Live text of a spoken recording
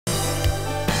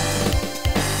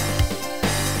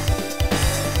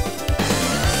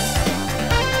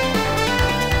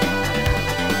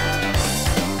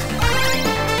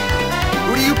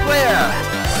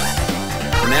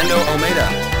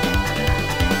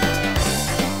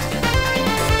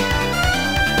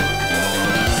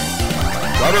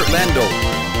Robert Lando.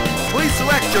 Please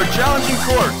select your challenging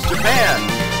course. Japan.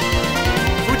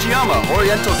 Fujiyama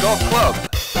Oriental Golf Club.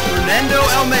 Fernando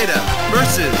Almeida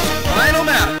versus final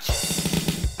match.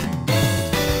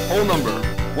 Hole number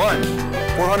 1,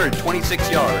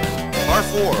 426 yards, par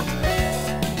 4.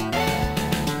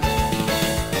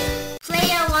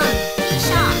 Player 1, tee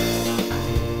shot.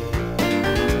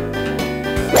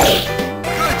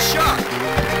 Good shot.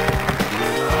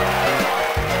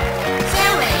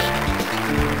 Fairway.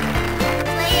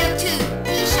 Player 2,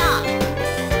 tee shot.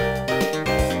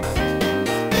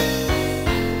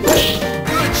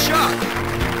 Good shot.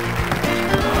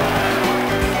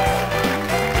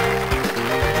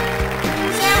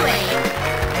 Fairway.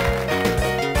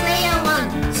 Player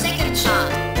 1, second shot.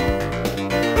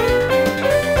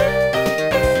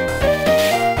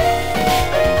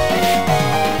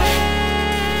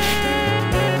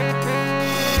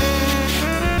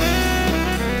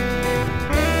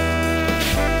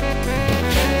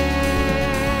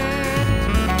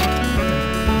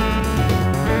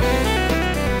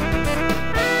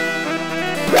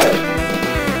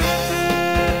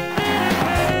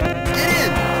 Get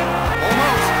in.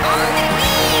 Almost. On the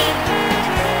green.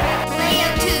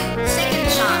 Player 2, second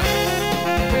shot.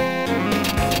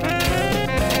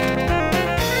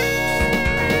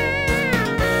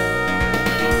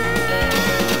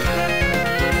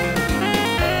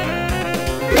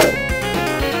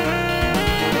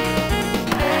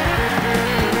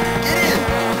 Get in.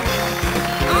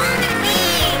 On the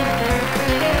green.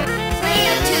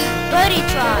 Player 2, birdie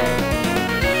try.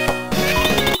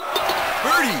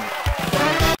 Birdie.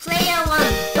 Player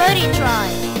 1, birdie try.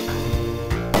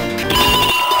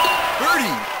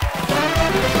 Birdie.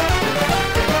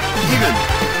 Even.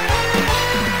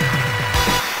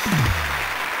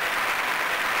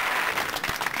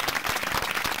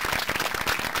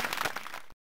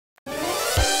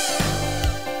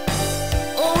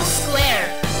 All square.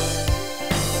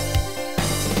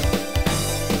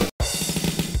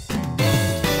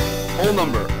 Hole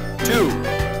number 2,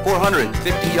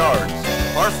 450 yards,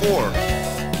 par 4.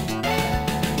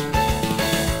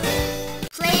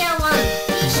 Player 1,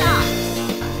 tee shot.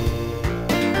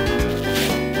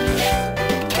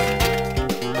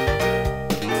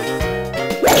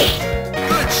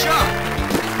 Good shot.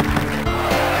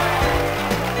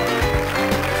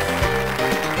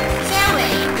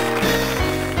 Fairway.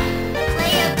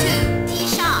 Player 2, tee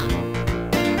shot.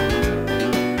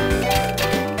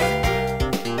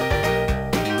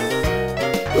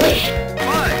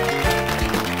 Fine.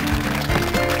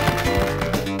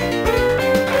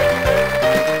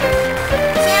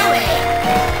 Fairway.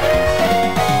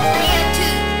 Player 2,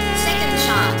 second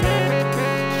shot.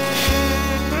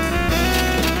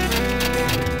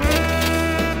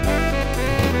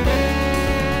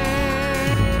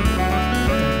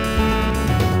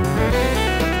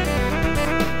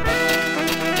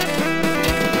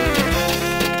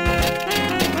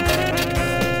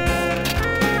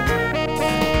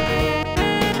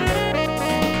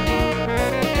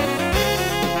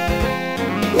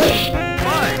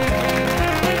 Fine.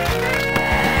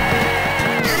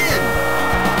 Get in.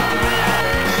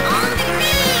 On the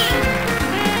green.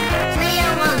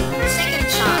 Player 1, second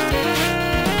shot.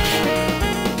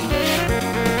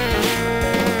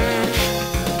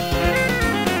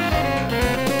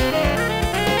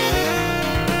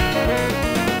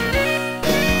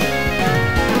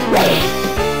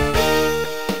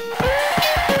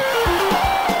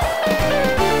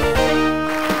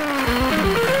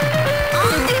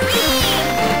 On the green.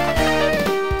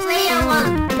 Player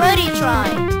 1, birdie try.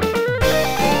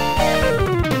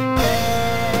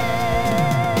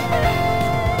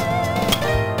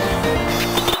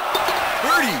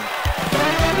 Birdie.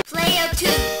 Player 2,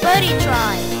 birdie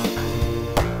try.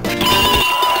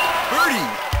 Birdie.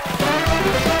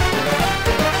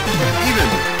 Even.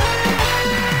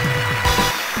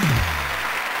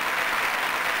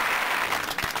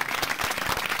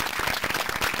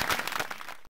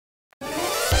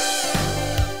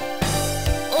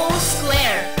 All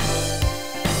square.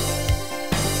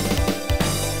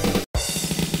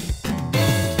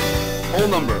 Hole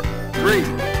number 3,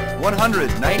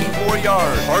 194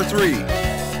 yards, par 3.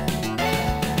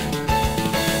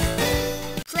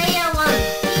 Player 1,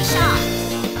 tee shot.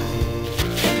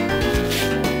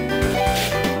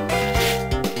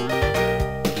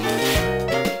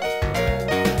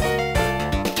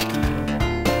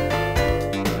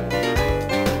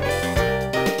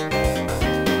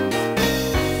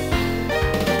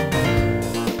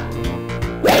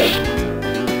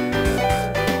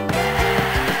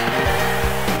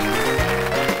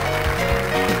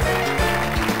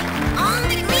 On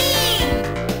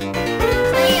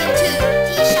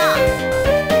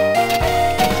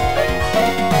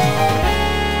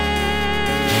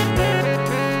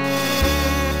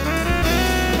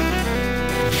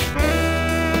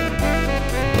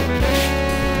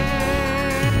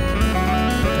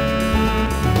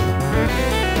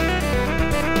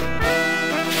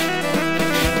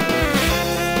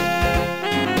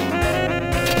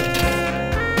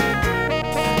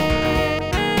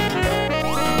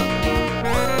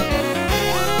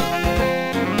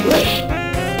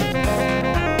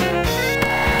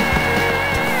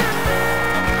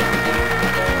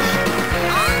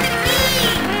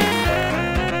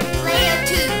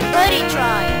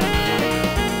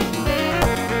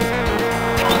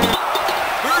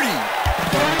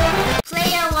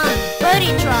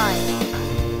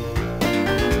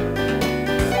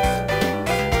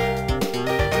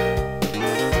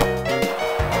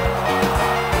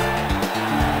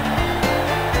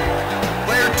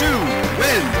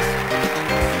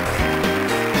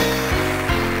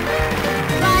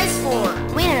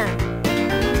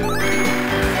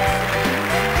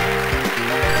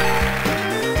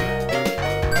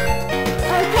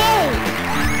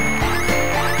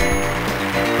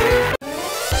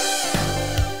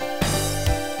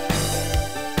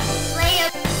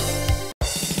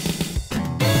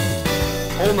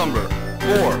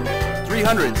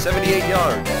 378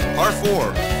 yards, par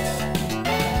 4.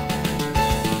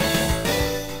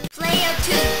 Player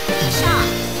 2, tee shot.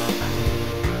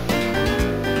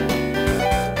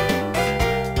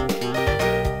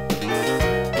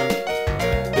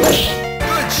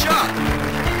 Good shot.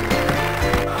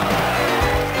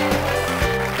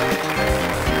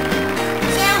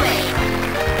 Fairway.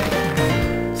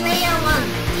 Player 1,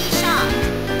 tee shot.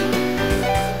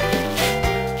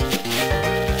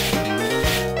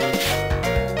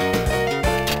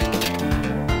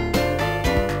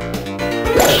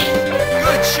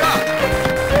 Good shot.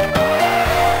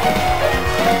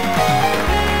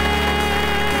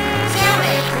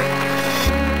 Fairway.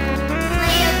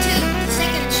 Player 2,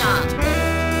 second shot.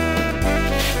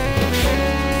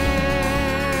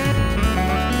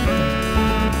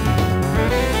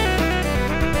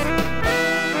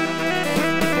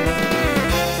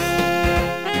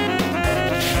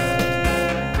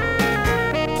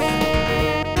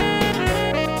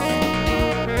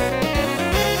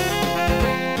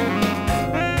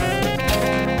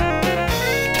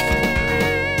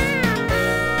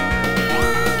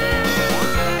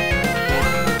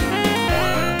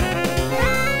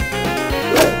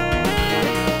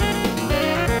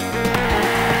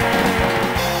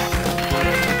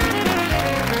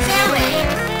 Fairway.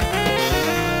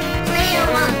 Player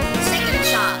 1, second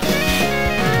shot.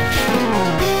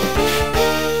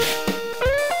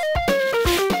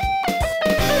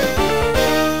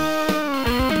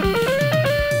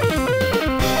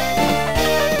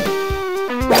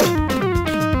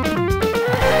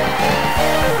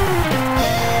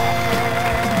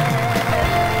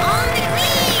 On the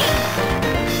green.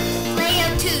 Player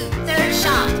 2, third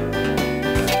shot.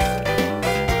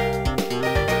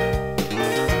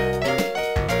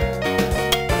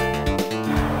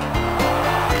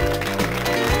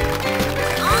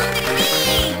 On the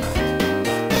green.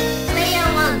 Player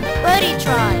 1, birdie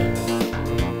try.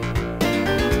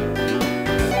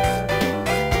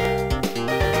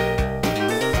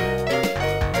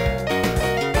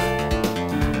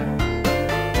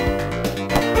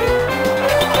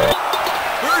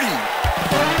 Birdie.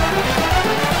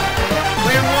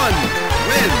 Player 1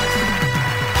 wins.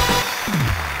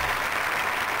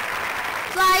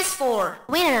 Prize for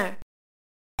winner.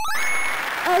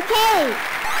 Okay.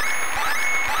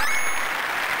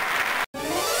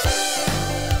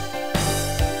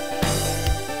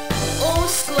 All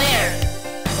square.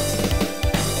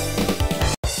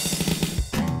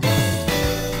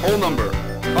 Hole number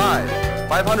 5,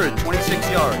 526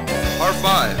 yards, par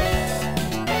 5.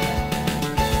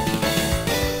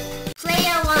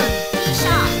 Player 1, tee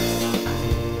shot.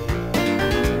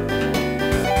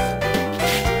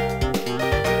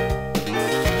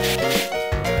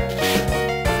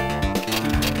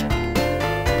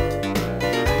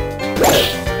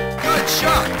 Good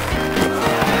shot.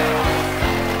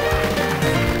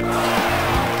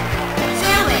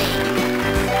 Fairway.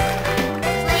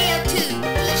 Player 2,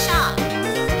 tee shot.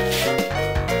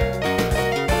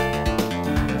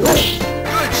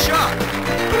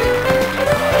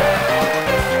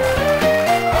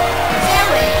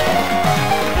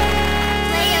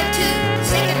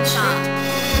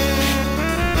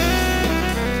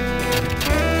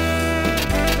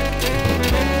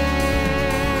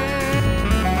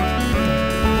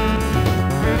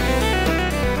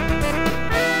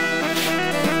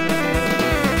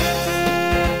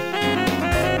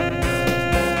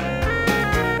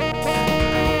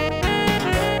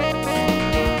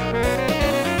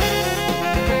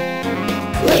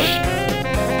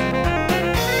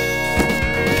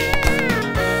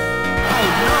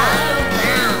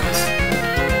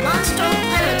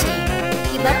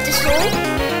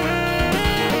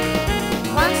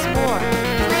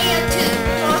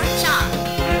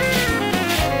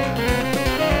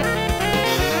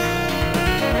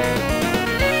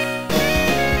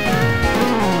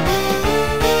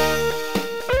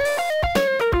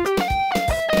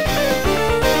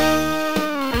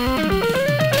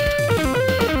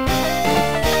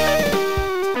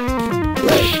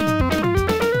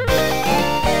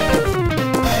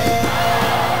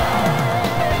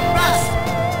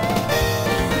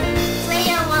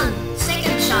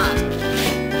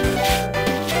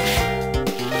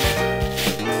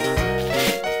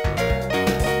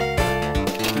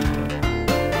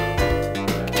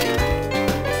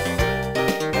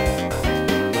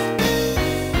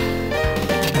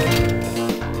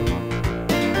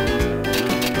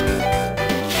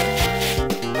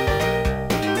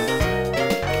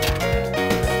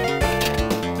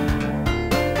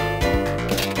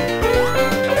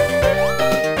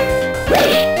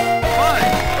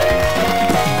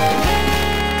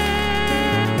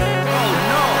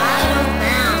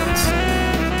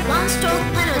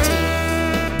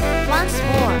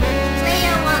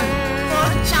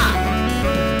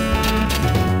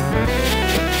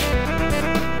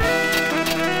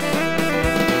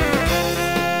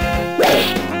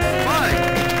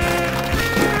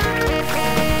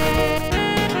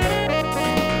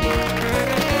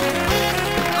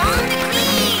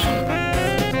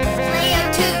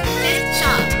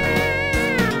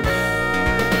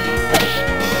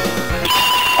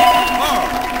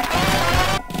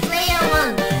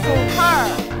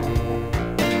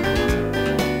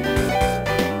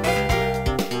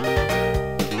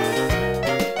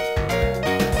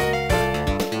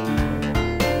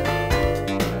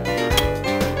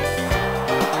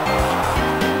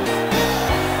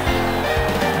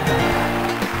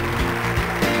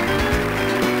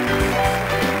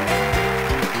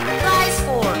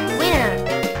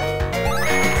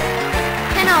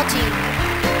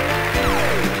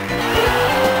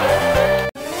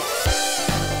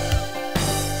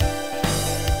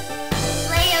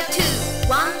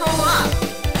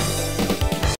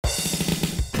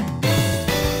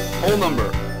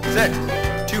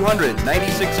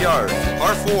 596 yards,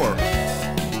 par 4.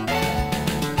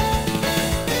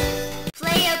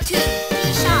 Player 2,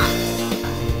 tee shot.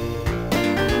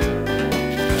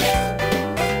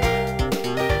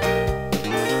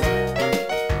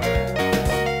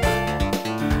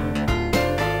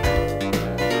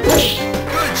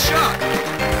 Good shot.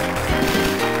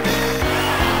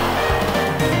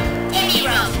 Heavy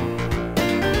rough.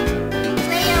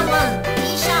 Player 1,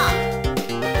 tee shot.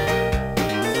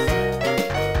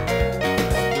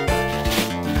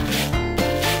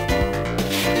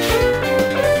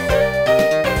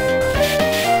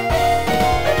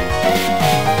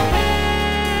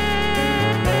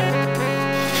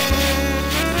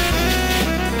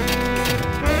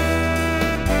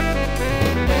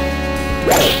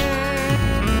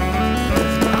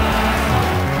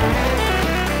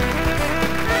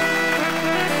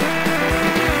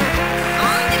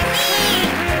 On the green.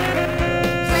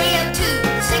 Player 2,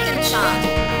 second shot.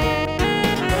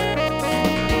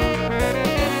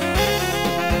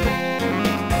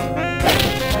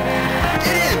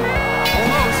 Get in.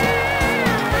 Almost.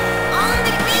 On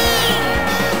the green.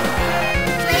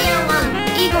 Player 1,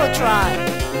 eagle try.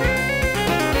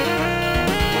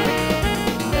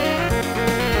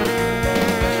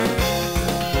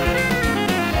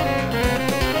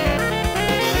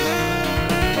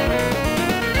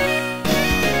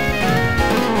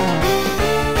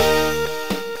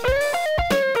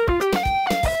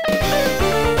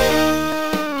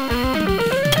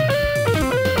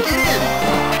 Get in.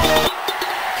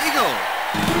 Eagle.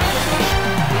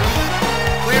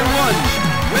 Player 1,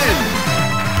 win.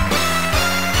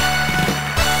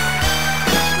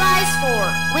 Prize for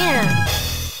winner.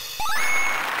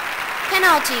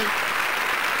 Penalty.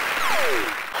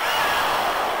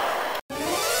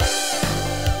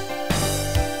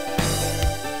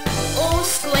 All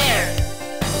square.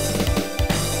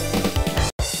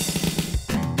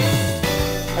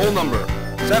 Hole number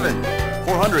 7,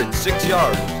 406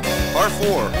 yards, par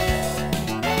 4.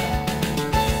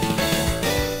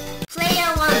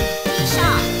 Player 1, tee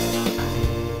shot.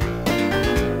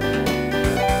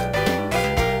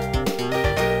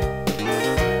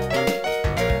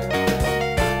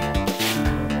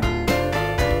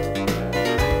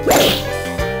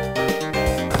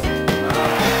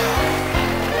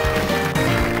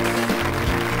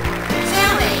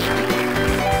 Fairway.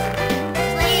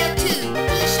 Player 2,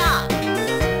 tee shot.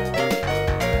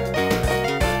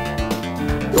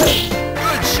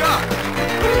 Good shot.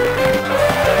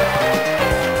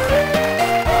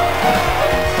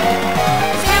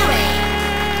 Fairway.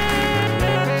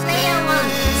 Player 1,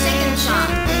 second shot.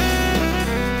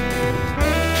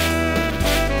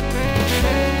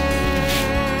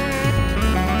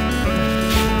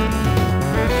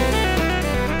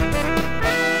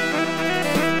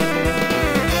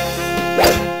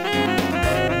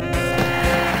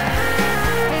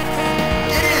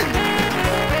 Get in.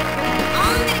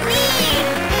 On the green.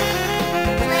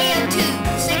 Player 2,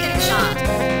 second shot.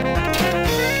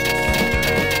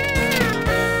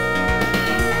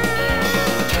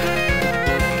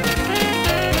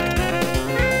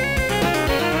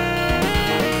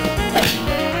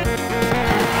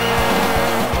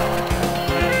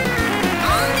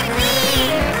 On the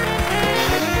green.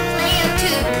 Player 2,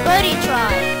 birdie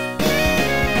try.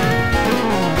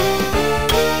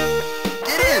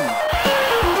 Get in.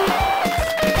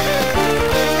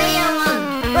 Player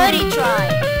 1, birdie try.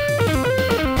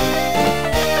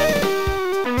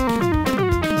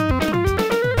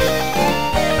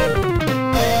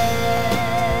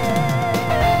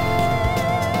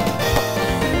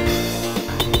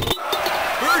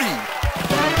 Birdie.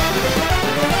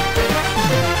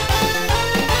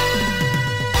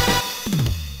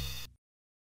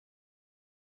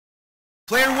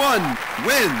 Player 1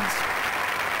 wins.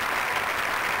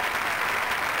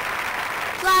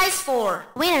 Prize for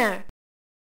winner.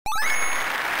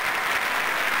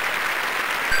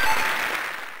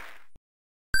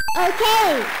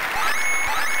 Okay.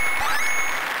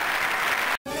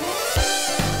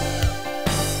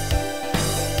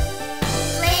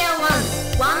 Player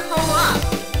 1 hole up.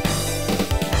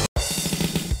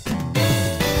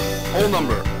 Hole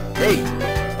number 8,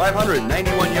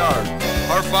 591 yards,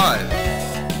 par 5.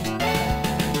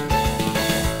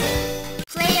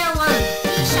 Player 1,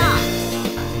 tee shot.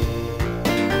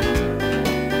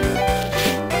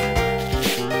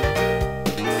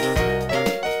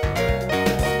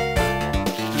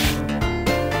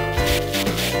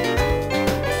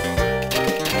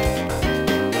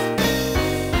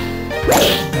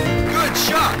 Good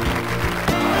shot.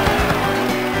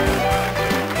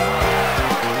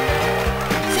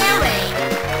 Fairway.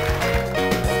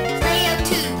 Player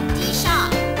 2, tee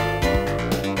shot.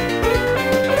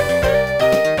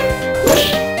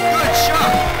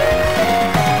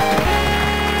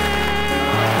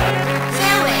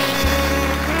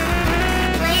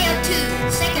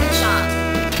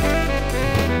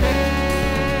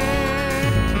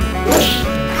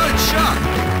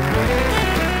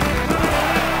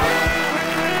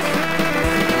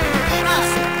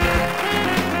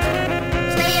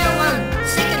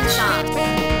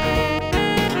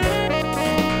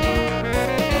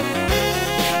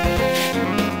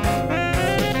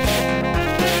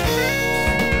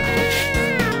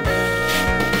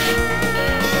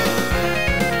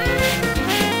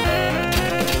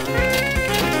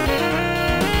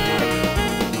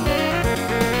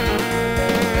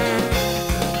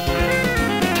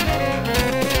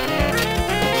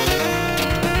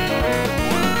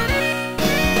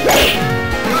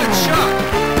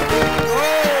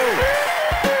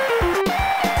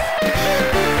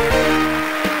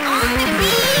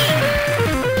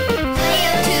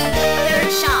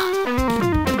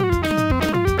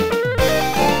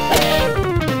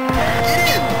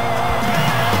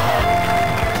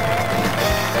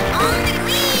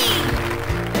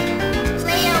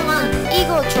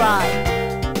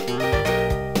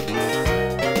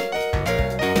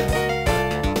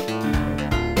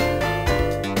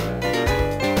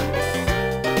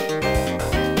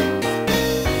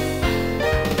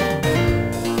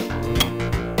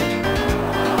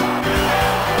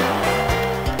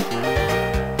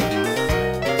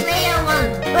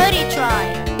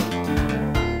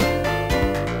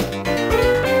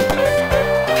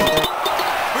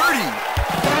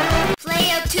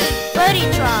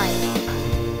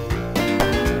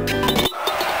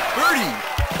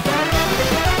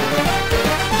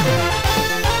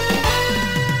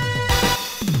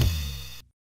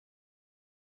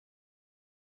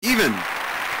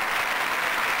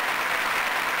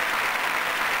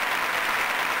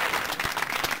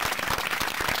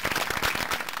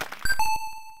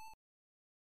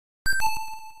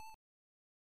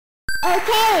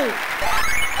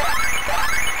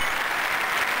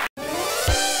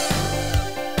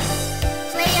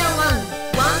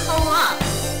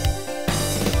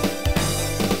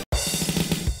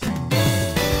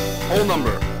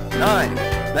 number 9,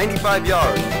 95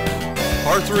 yards.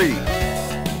 Par 3.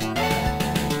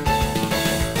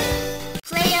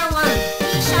 Player 1,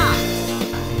 tee shot.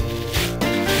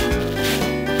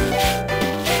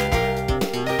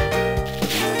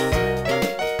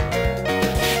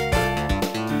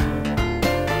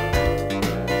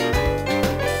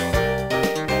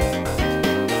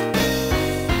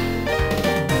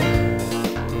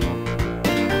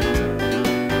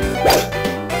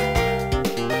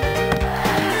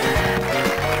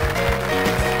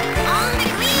 On the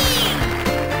green.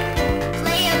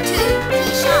 Player 2,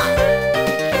 tee shot.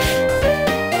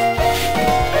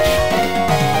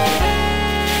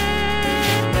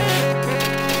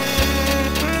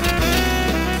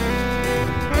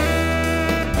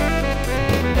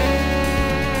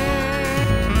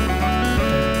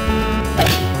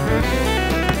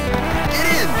 Get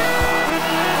in!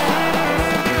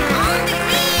 On the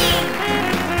green.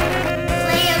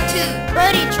 Player 2,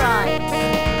 birdie try.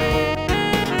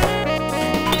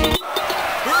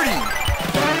 Birdie!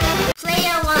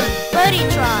 Player 1, birdie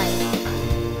try.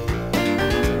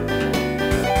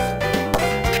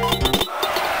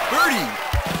 Birdie!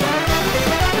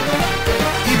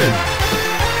 Even.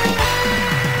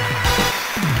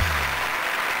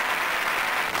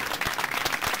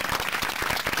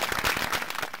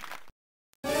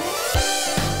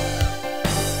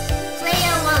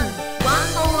 Player 1, one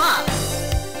hole up.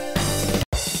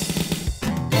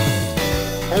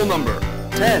 Hole number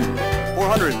 10,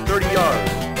 430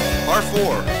 yards. Par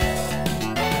 4.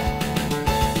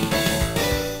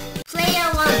 Player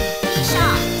 1, tee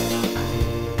shot.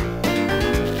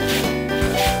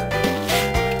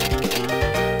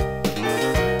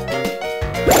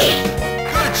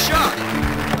 Good shot!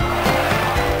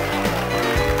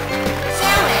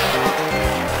 Fairway.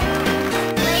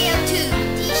 Player 2,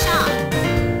 tee shot.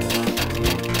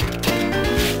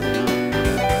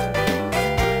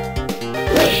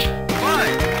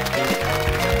 Fine!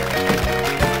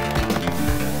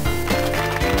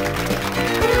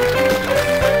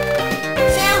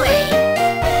 Fairway.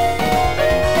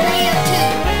 Player 2,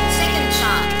 second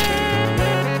shot.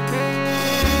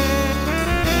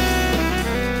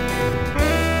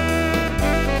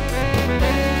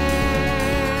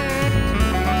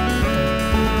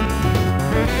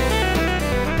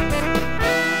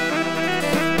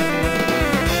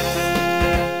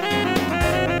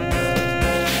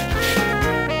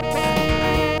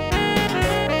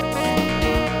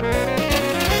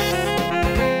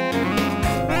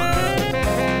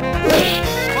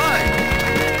 Fine!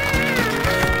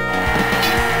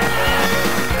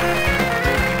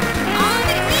 On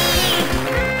the green.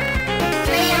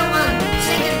 Player 1,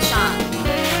 second shot.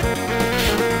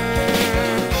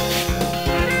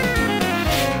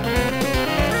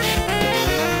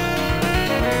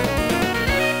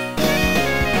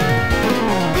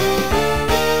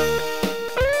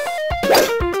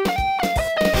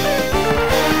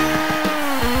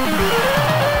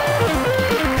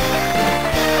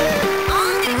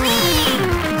 On the green.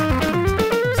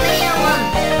 Player 1,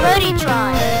 birdie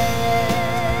try.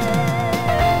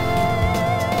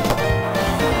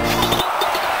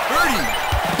 Birdie!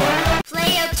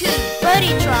 Player 2,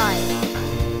 birdie try.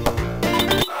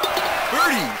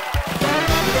 Birdie!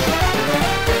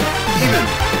 Even.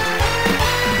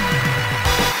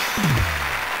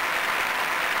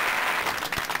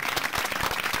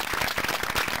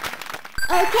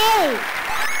 Okay.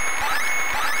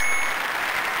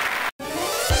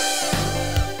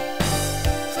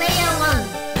 Player 1,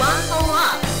 one hole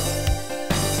up.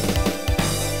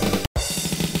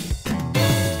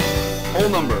 Hole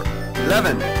number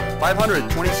 11,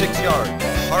 526 yards.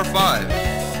 Par 5.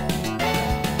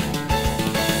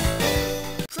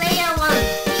 Player 1,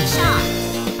 tee shot.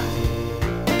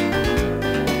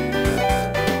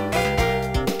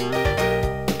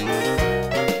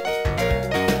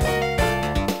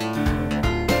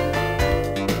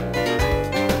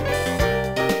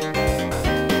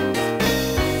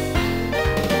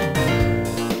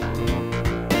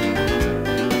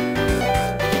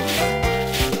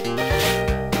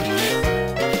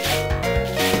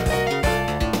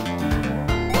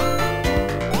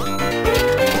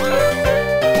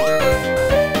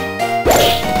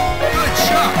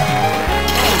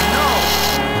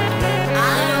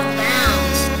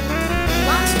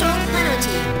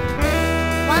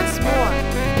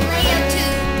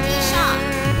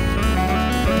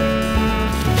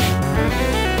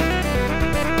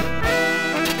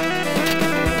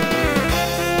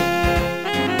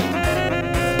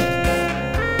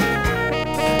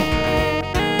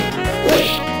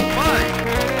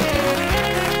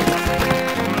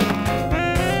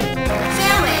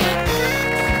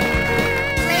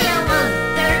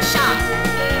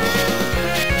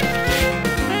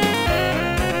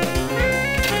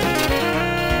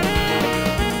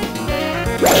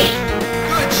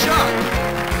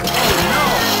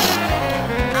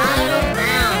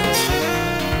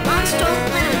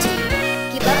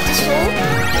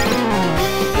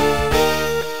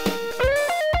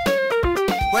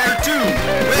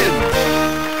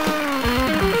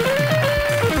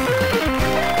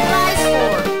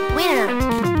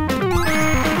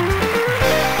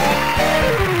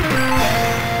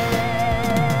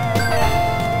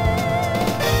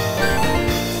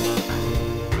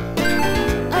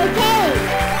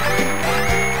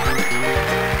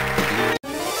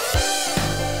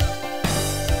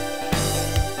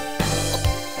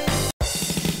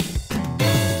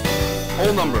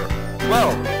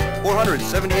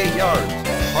 378 yards,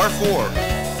 par 4.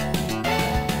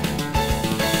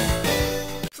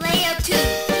 Player 2,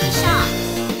 tee shot.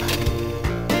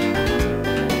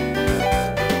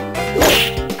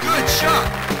 Good shot.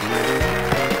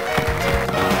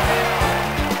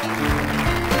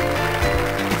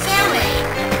 Fairway.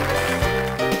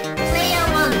 Player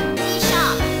 1, tee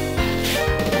shot.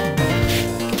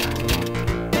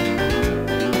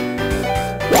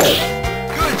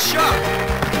 Good shot.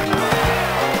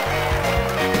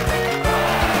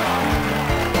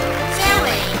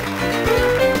 Fairway.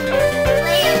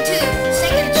 Player 2,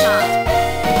 second shot.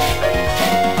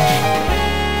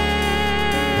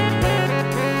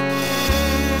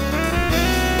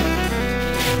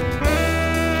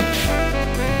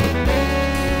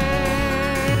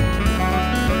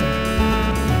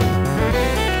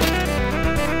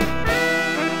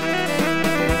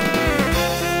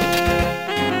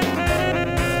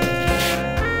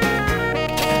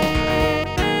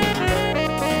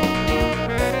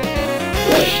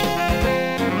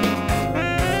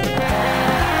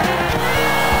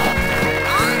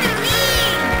 On the green.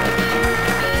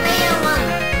 Player 1,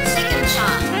 second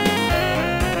shot.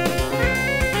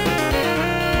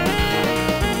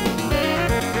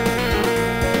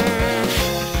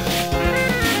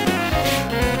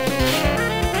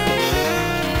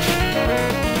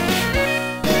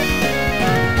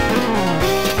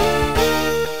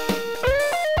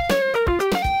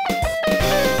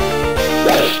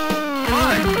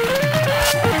 Fine.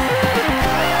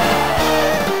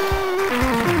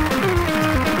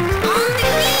 On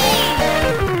the green.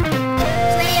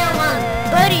 Player 1,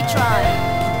 birdie try.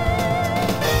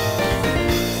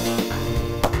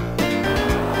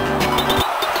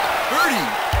 Birdie.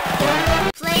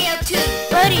 Player 2,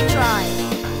 birdie try.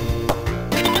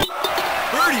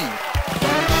 Birdie.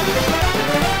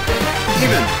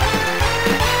 Even.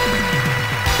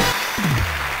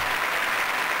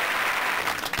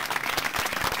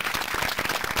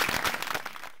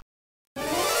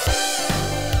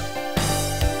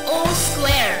 All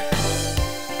square.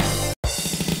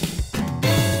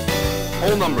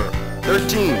 Hole number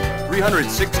 13,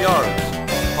 306 yards,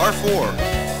 par 4.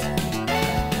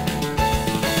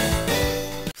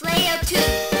 Player 2,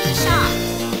 tee shot.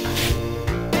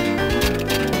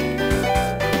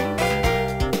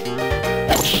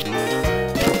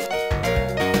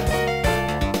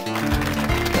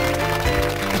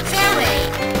 Fairway.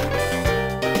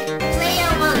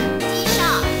 Player 1, tee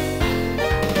shot.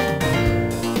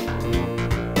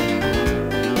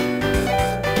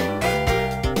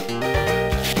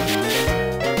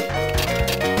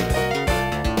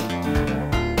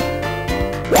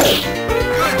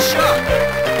 Good shot.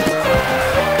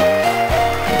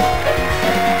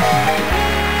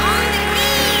 On the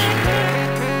green.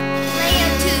 Player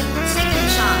 2, second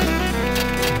shot.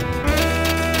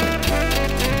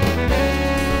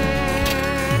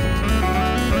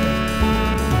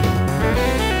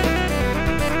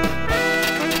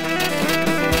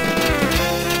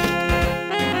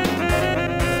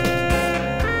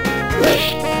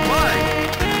 Fine.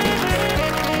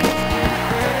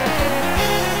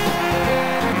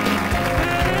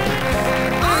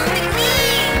 On the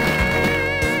green.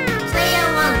 Player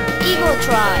 1, eagle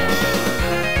try.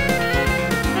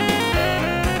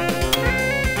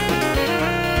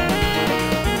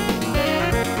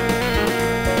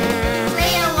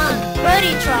 Player 1,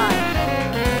 birdie try.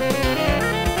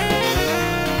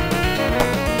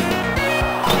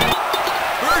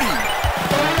 Birdie.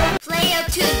 Player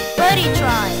 2, birdie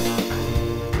try.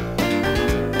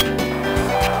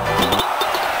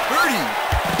 Birdie.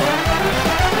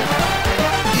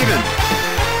 Even.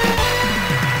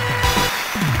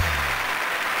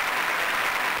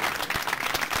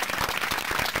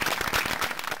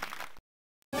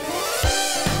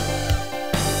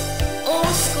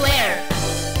 All square.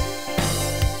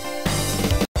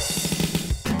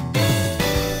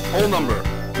 Hole number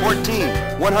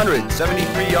 14,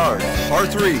 173 yards, par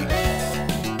 3.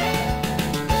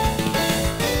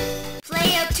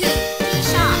 Player 2, tee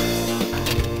shot.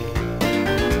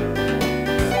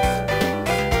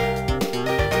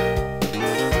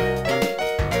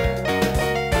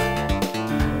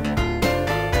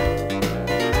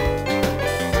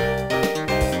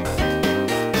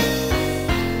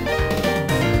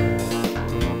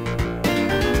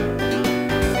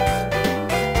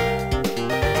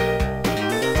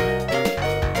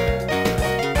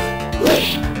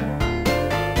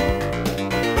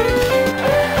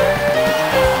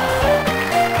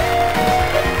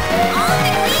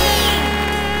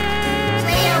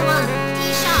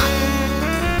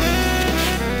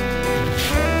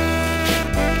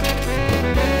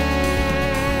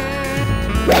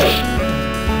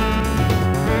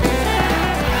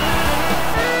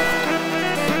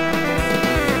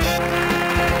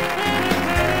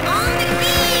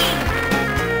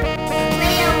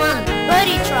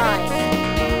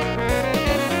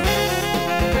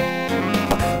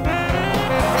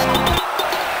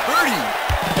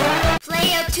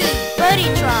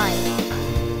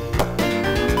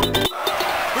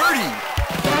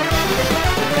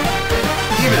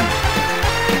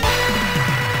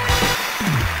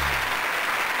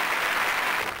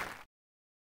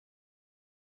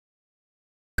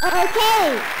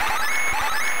 Okay.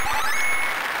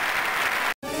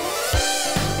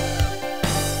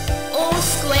 All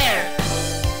square.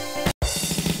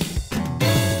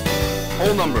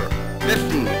 Hole number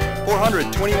 15,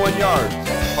 421 yards,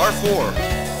 par 4.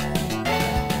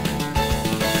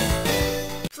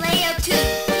 Player 2,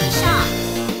 tee shot.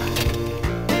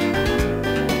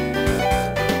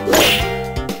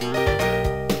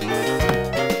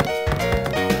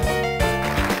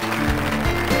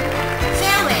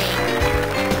 Fairway.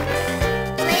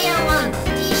 Player 1,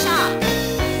 tee shot.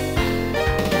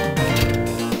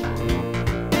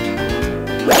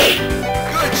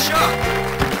 Good shot!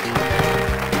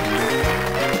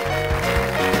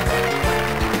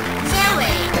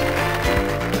 Fairway.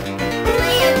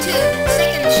 Player 2,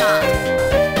 second shot.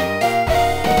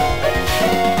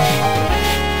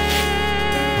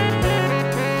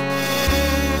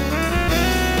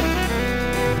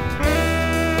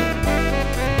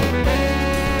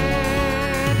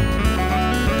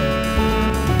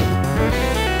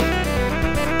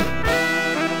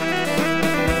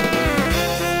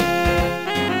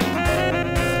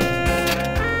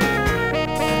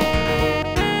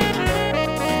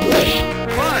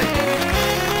 Fine!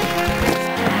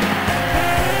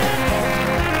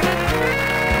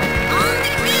 On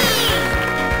the green.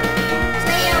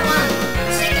 Player 1,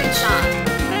 second shot.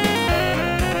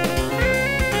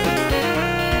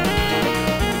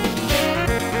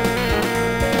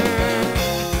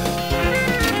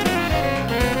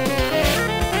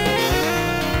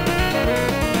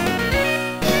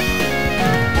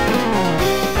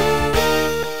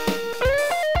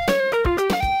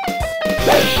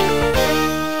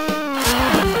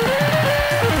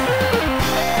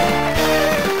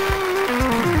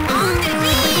 On the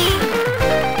green.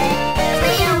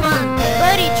 Player 1,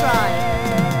 birdie try.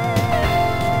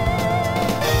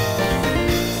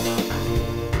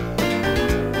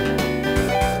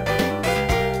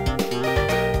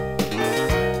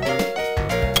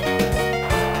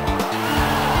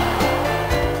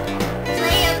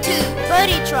 Player 2,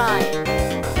 birdie try.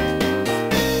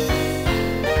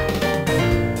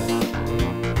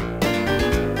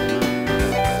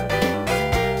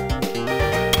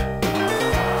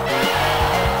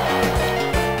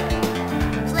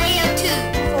 Player 2,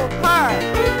 for par.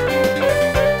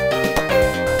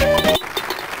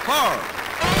 Par!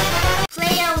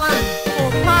 Player 1,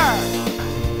 for par.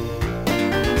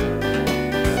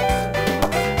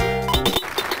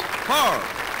 Par!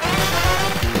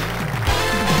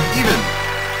 Even!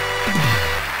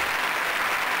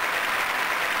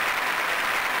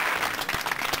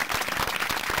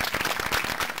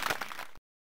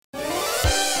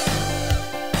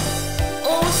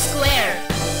 All square.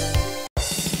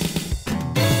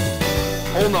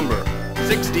 Hole number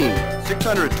 16,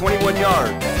 621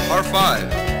 yards, par 5.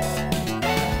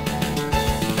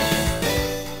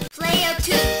 Player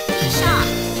 2, tee shot.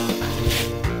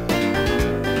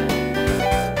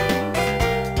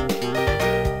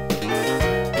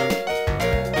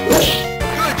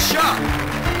 Good shot!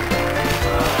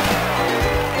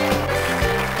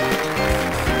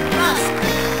 Cross.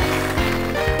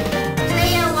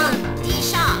 Player 1, tee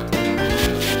shot.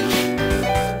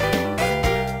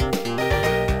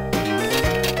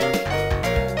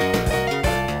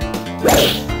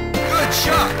 Good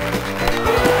shot!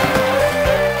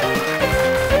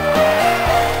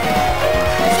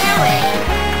 Fairway.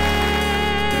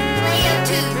 Player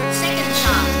 2, second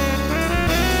shot.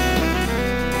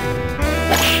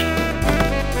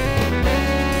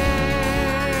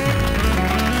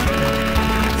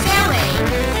 Fairway.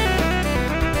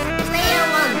 Player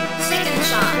 1, second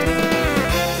shot.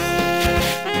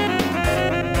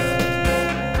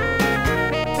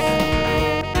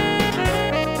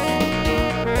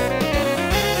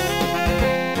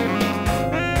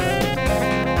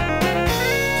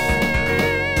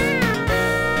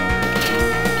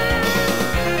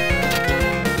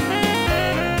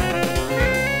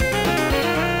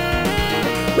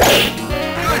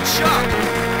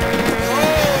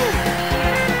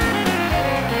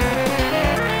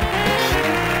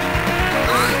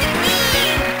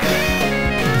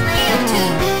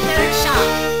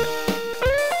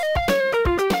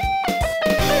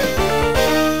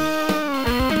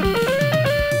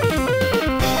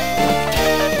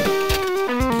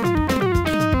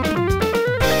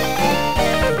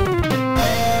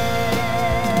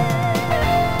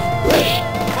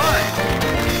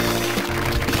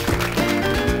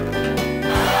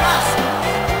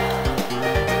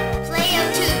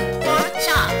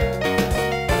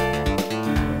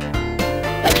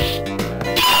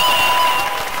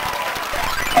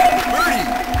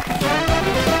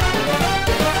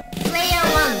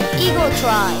 will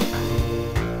try.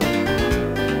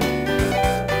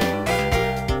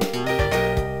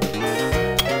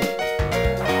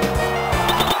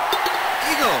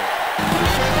 Eagle.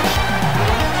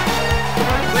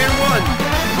 Player 1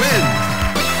 wins.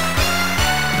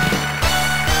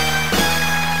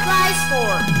 Prize for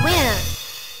winner.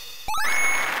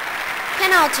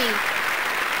 Penalty.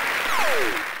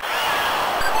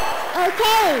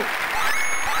 Okay.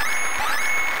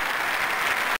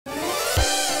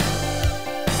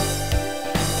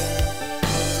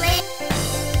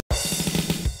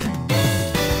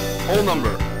 Hole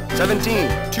number 17,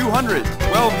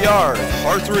 212 yards,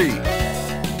 par 3.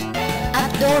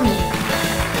 Abdomen.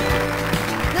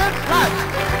 Good luck.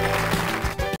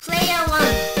 Player 1,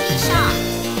 tee shot.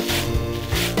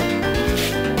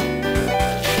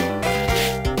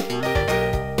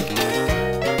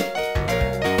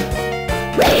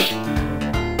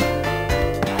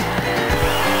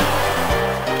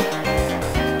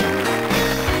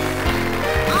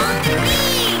 On the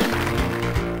green.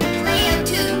 Player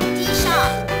 2, tee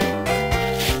shot.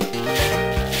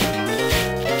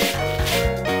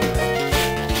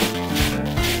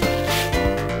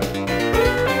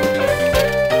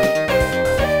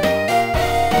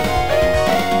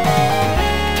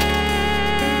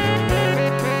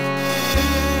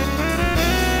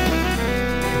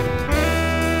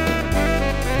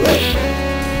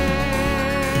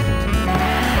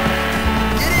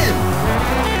 Get in.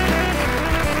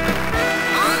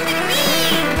 On the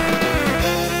green.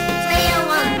 Player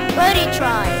 1, birdie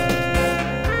try.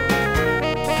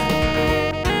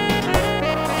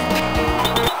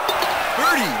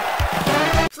 Birdie.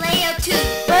 Player 2,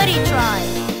 birdie try.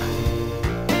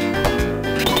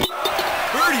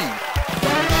 Birdie.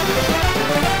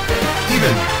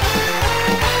 Even.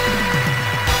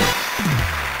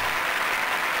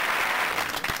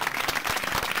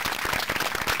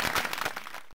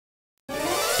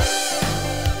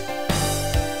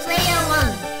 Player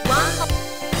 1, 1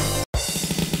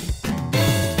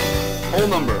 Hole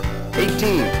number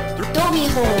 18, dummy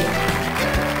hole.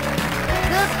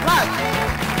 Good luck.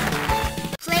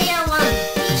 Player 1,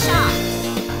 tee shot.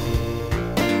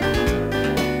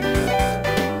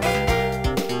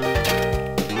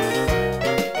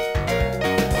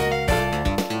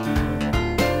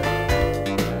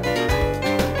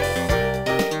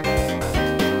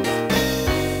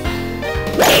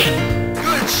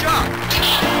 good shot.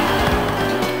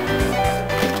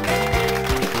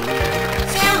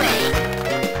 Fairway.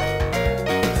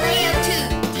 Player 2,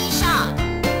 tee shot.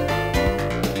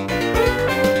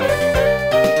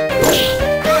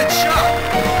 Good shot.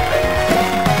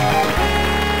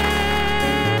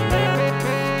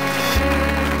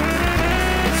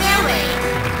 Fairway.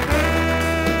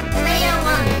 Player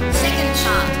 1, second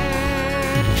shot.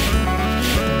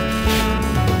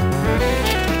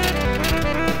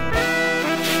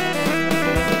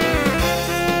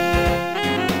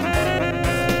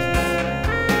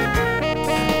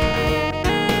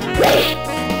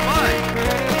 Fine.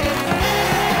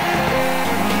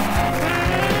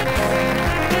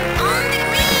 On the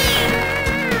green.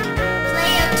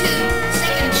 Player 2,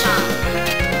 second shot.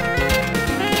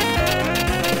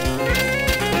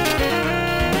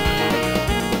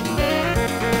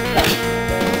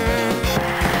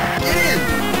 Get in.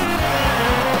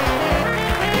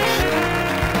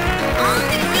 On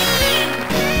the green.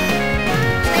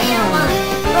 Player 1,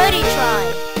 birdie try.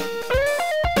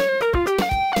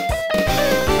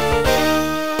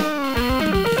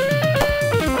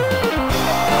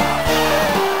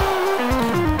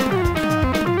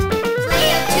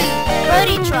 Player 2,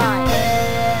 birdie try.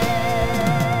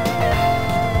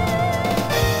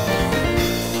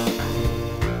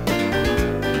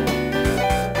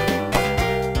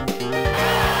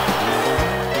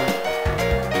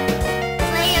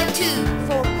 Player 2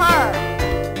 for par.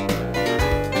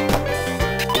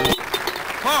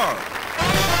 Par.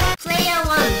 Player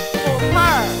 1 for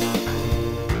par.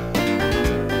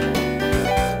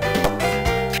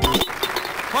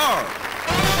 Par.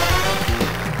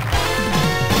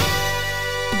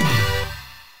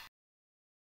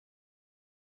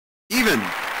 Even.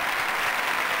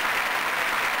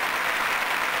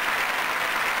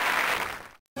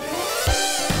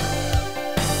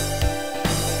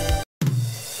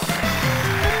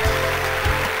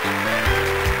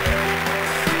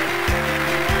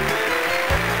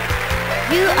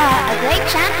 You are a great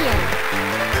champion.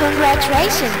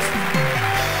 Congratulations.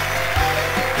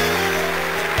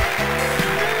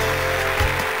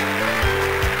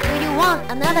 Do you want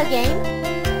another game?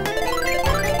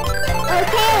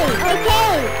 Okay.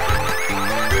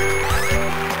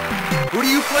 Who do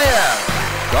you play as?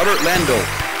 Robert Lando.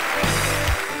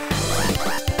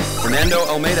 Fernando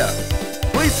Almeida.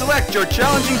 Please select your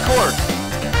challenging course.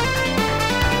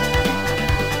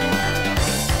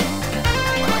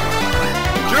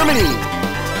 Germany.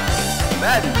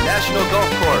 Madden National Golf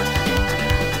Course.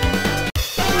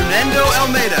 Fernando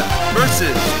Almeida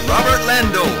versus Robert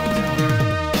Lando.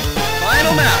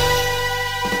 Final match.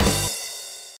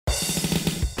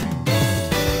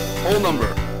 Hole number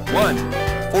 1,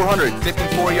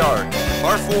 454 yards,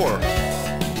 par 4.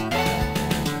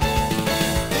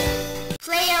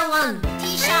 Player 1,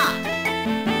 tee shot.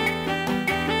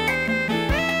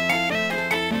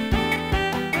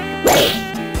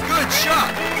 Good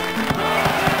shot.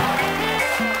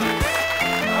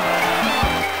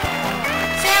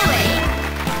 Fairway.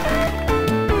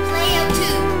 Player 2,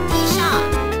 tee shot.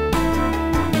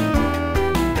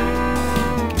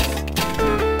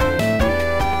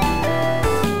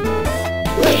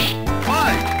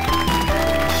 Fine.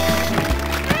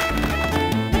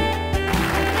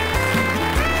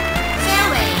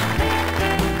 Fairway.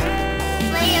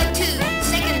 Player 2,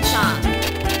 second shot.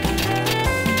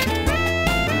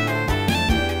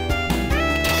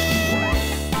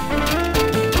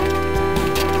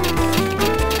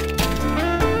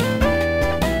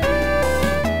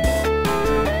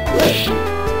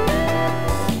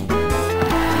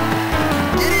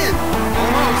 Get in.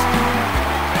 Almost.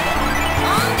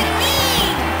 On the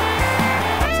green.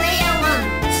 Player 1,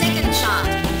 second shot.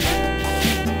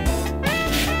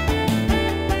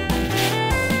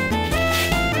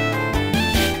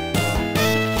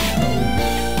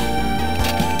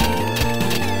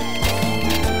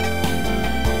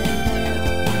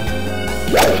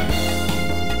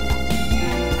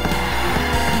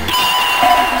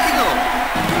 Eagle.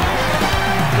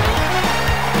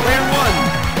 Player 1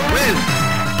 wins.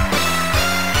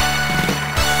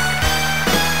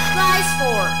 Prize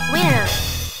 4. Winner.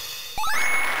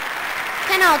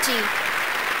 Penalty.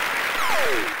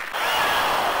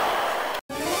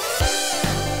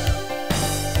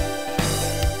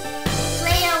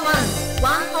 Player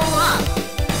 1 hole up.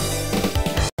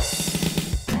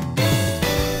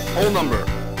 Hole number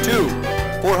 2,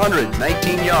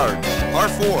 419 yards, par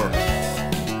 4.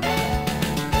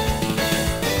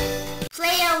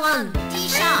 Player 1, tee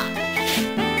shot.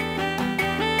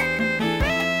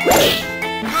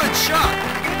 Good shot.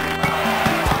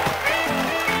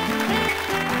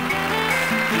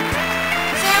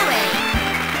 Fairway.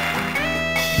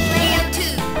 Player 2,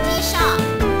 tee shot.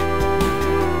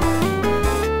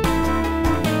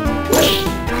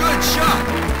 Good shot.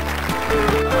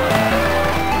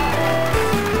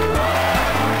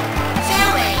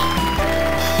 Fairway.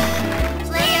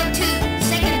 Player 2,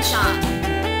 second shot.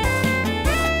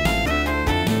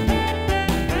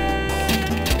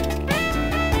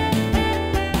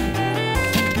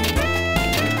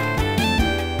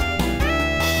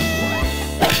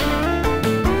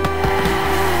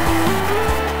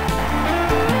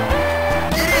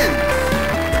 Get in.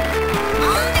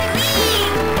 On the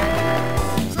green.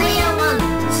 Player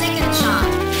 1, second shot.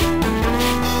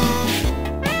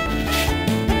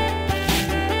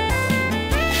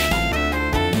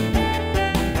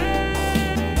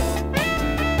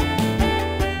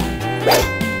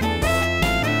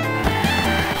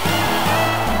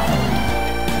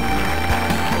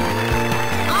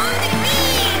 On the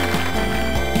green.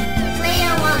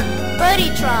 Player 1,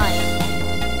 Birdie try.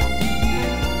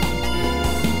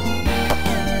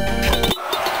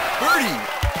 Birdie.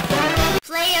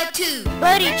 player 2,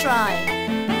 Birdie try.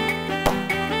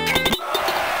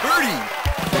 Birdie.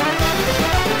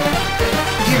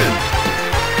 Even.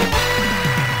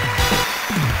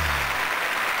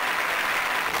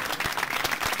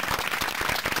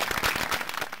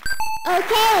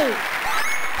 Okay.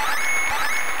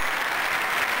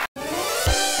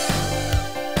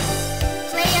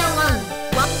 player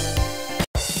 1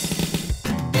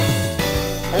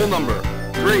 Hole number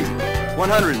 3,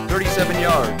 137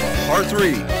 yards, par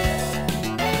 3.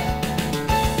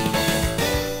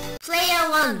 Player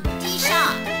 1, tee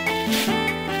shot.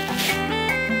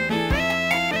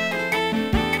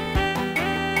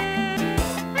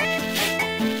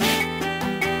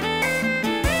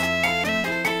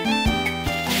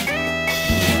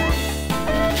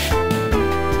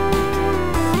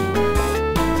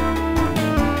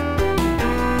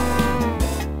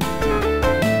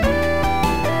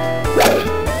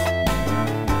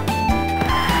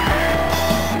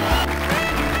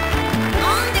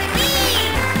 On the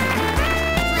green.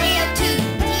 Player 2,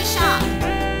 tee shot.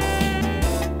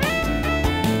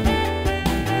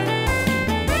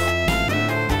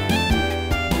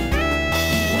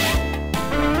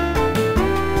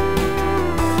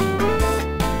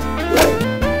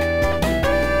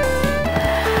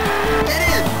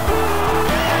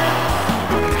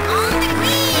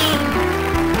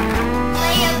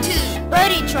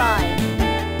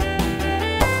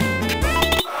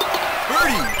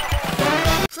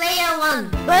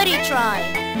 try.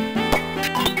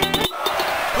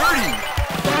 Birdie!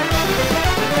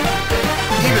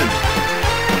 Even.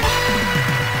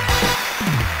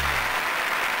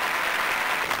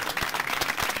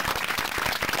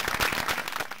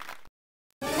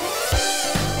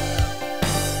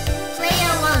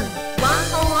 Player 1, 1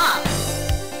 hole up.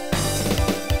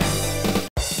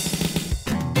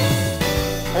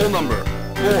 Hole number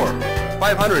 4,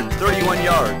 531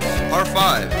 yards, par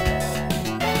 5.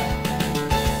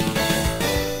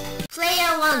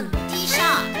 Player 1, tee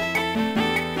shot.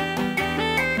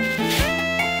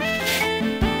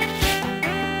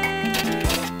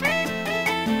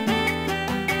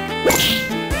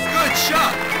 Good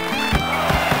shot!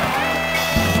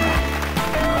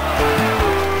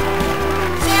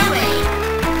 Fairway.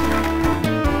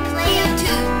 Player 2,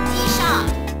 tee shot.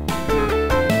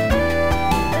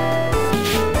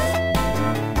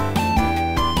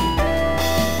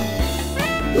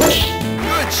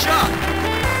 Good shot!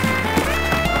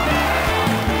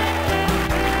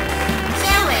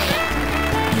 Fairway.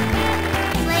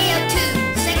 Player 2,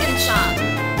 second shot.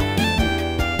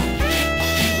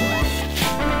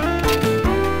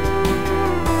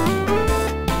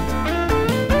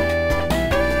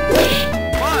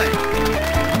 Fine!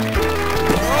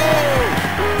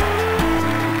 Oh!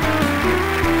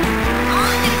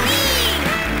 On the green.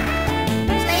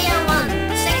 Player 1,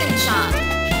 second shot.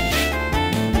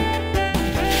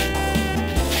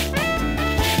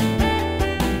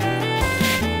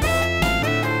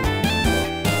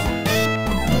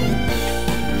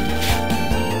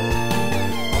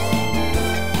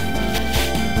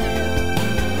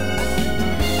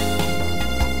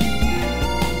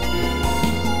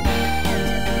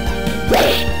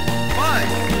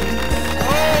 Fine!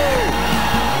 Oh!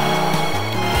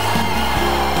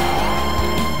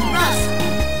 Rough.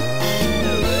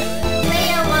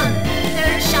 Player 1,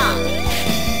 third shot.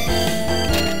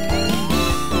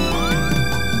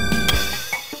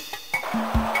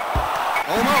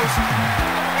 Almost!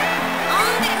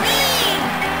 On the green.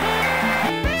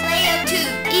 Player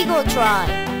 2, Eagle try.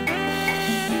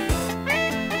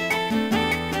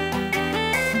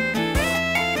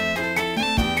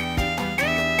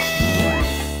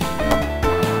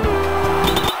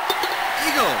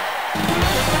 Eagle!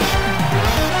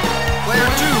 Player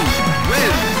 2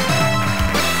 wins!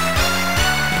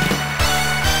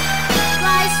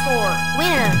 prize for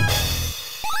Winner.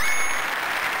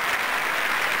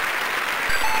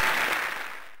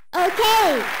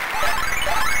 Okay.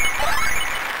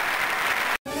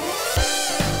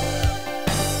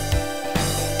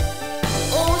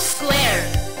 all square.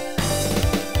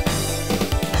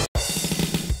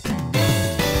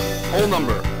 Hole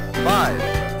number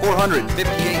 5,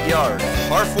 458 yards,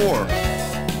 par 4.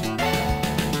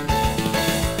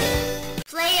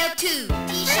 Player 2,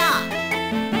 tee shot.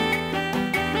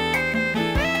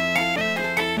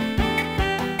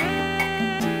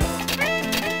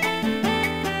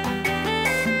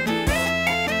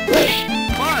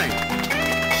 Fine!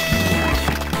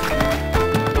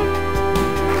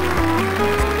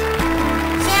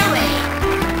 Fairway.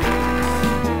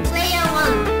 Player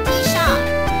 1, tee shot.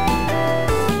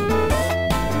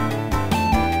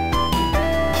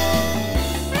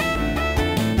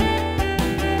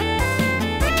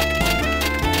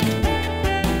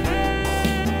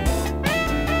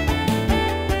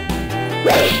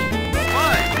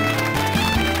 Fine!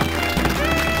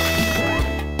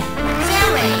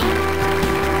 Fairway.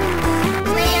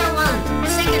 Player 1,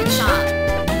 second shot.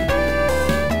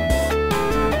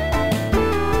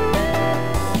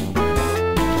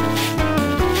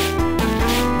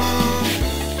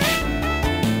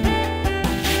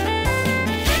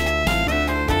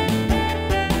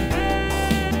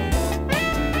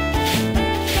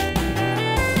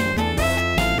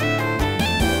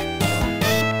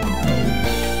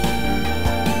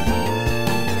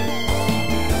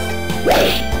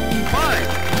 Fine!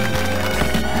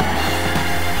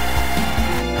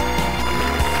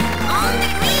 On the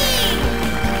green.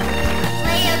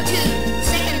 Player 2,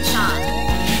 second shot.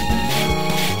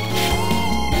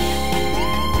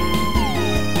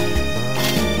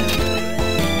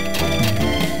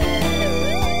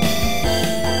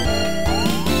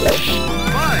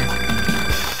 Fine!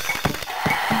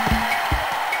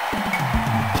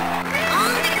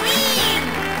 On the green.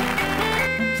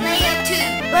 Player 2,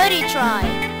 Birdie try.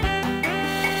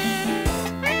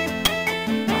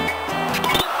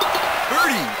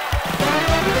 Birdie!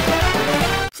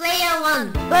 player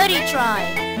 1, Birdie try.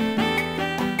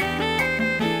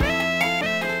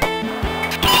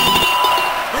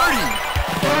 Birdie!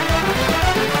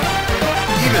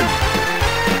 Even!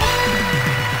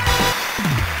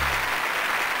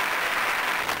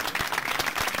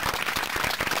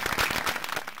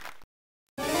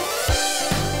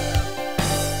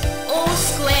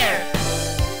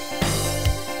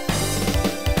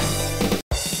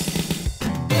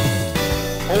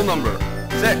 number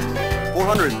 6,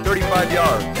 435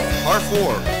 yards, par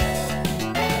 4.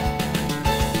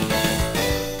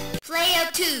 Player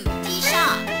 2, tee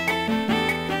shot.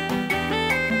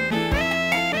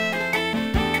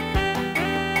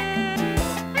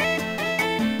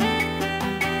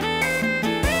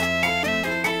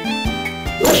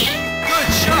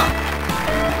 Good shot.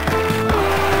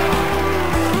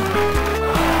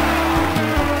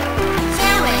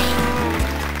 Fairway.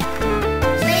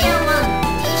 Player 1,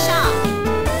 tee shot.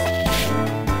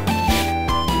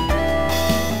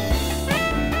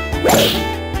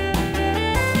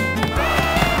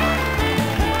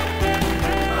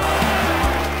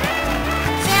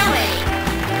 Fairway.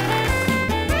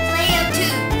 Player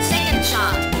 2, second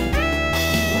shot.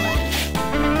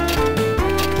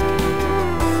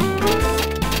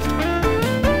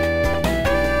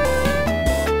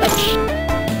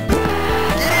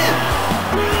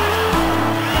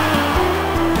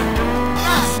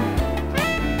 Rough.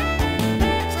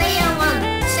 Player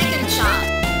 1, second shot.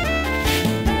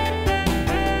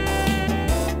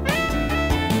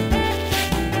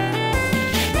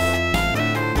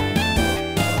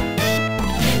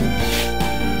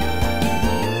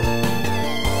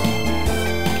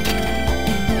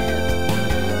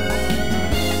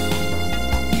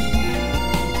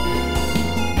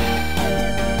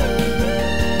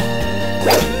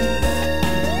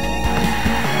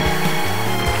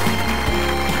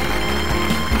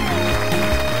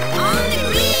 On the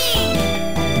green.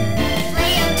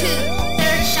 Player 2,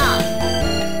 third shot.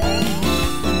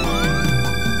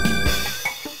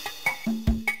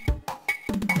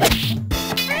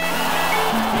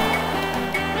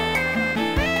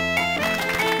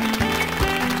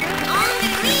 On the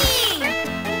green.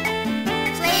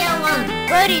 Player 1,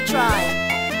 Birdie try.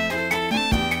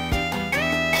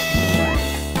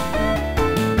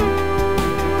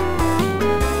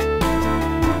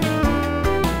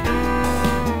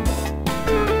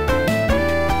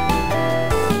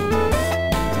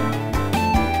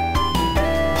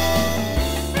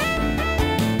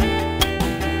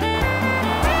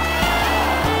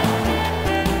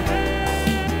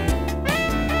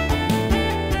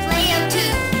 player 2,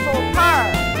 For par.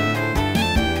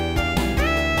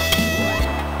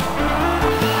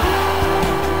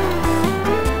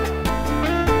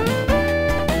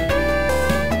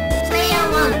 player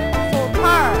 1, For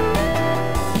par.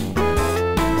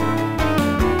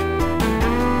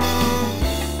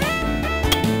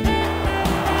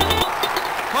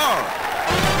 Par.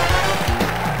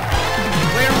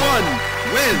 Player 1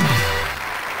 wins.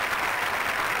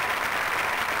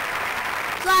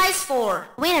 prize for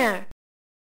Winner.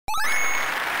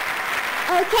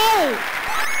 Okay.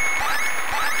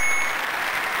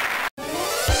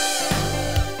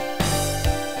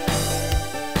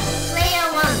 player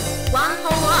 1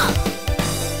 hole up.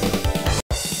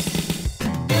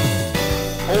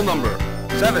 Hole number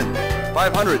 7,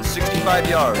 565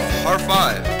 yards, par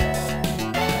 5.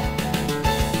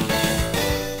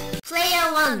 Player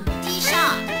 1, tee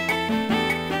shot.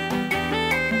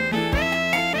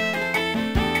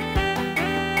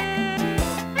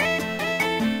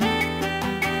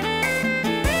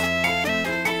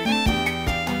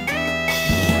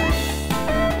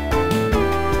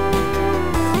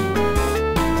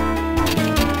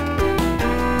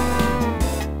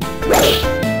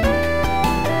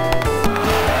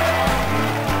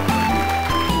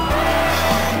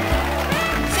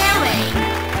 Fairway.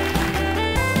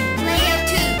 Player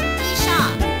 2, tee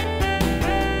shot.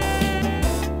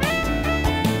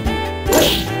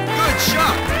 Good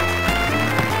shot.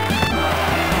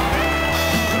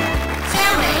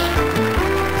 Fairway.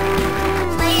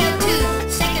 Player 2,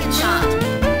 second shot.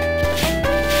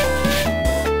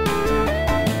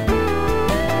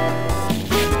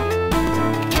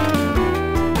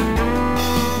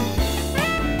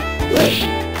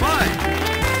 Fine.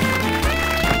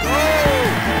 Go.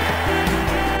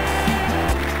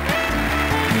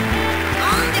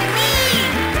 On the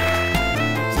green.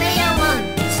 Player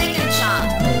 1, second shot.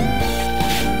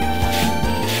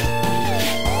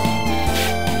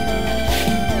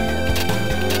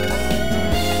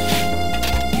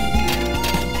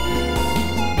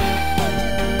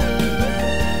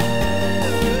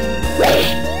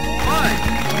 Fine.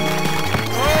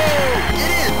 Go.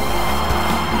 Get in.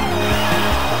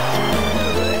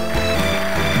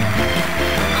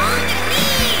 On the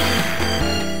green.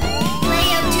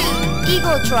 Player 2,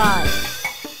 Eagle try.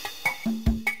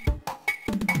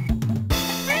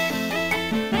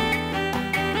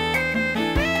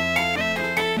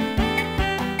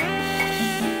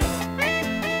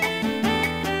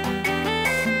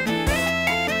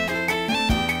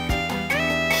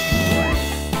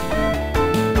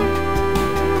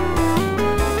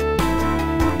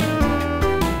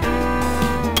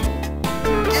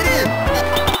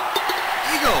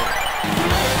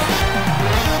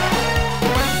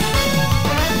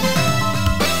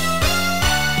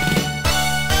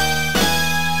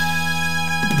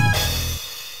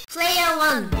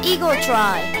 Player 1. Eagle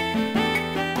try.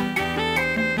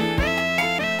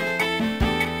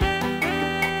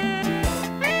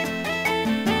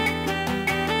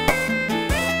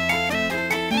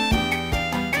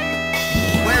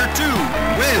 Player 2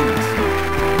 wins.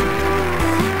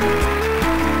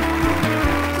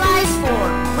 Flies 4.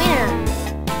 Winner.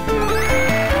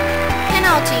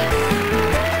 Penalty.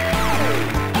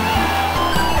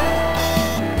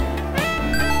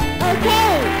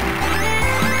 Okay.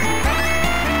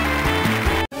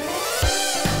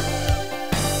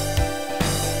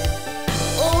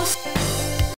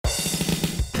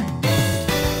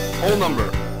 Hole number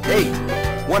 8,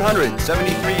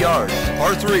 173 yards,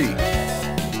 par 3.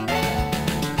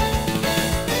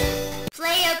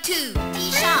 Player 2.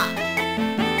 D sharp.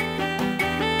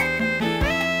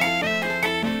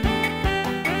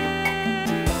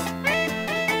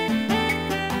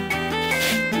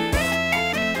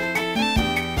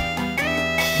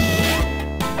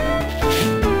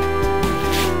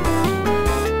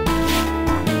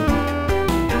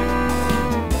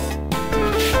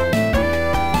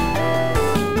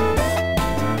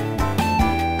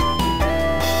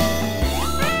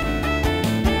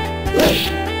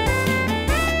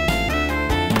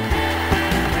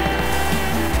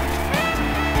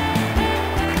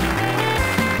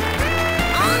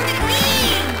 On the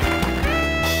green.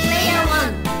 Player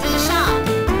 1. D sharp.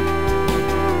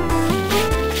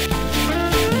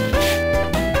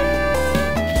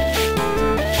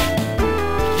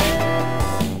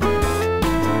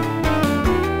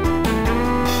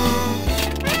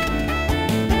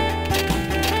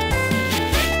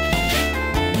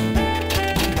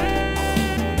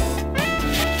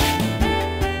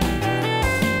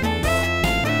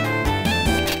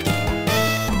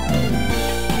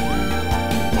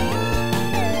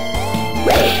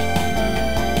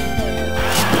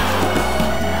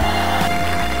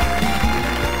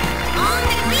 On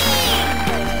the green.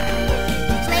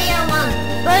 Player 1.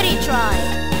 Birdie try.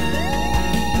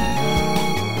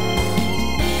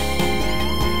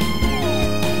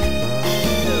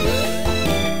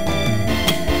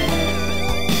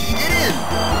 Get in.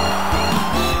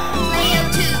 Player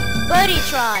 2. Birdie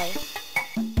try.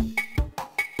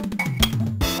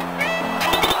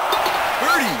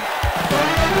 Birdie.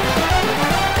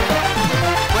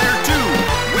 Player 2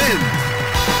 wins.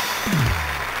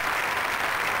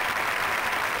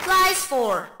 Flies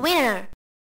 4. Winner.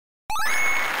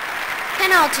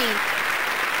 Penalty.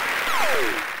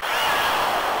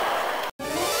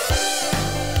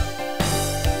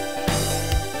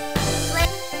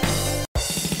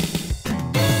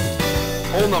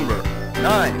 Hole number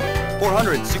 9,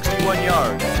 461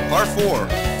 yards, par 4.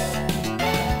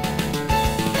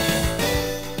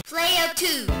 Player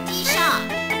 2. D sharp.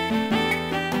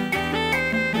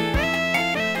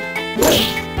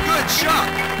 Good shot.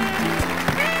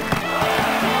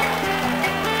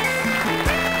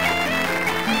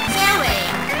 Fairway.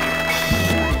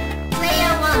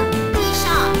 Player 1. D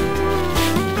sharp.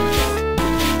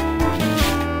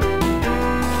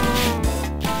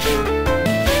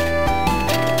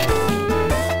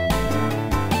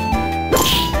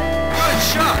 Good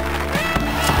shot.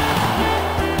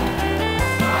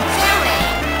 Fairway.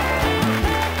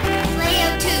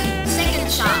 Player 2. Second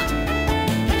shot.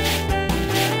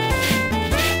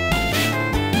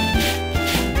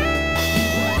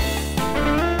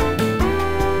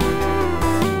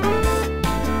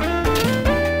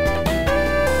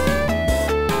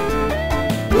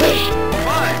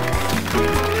 Fine.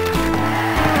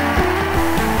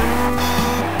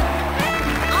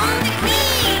 On the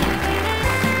green.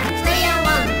 Player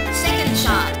 1. Second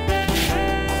shot.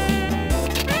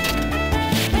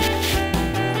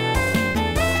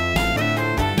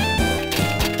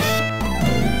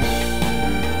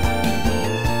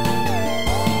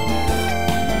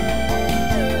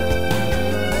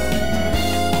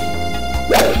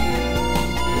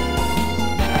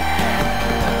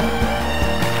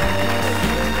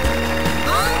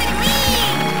 On the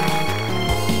green.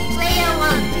 Player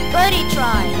 1. Birdie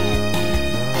try.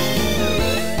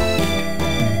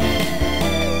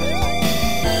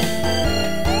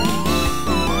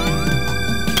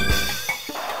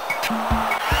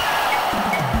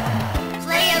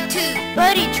 Player 2.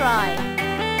 Birdie try.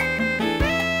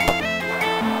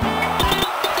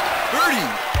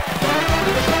 Birdie.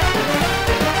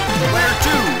 Player 2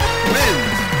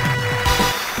 wins.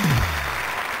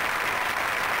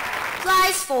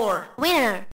 Flies 4.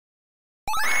 Winner.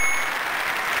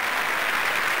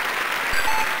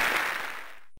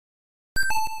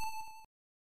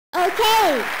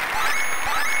 Okay.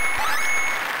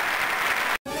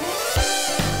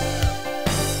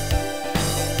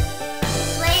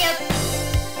 Player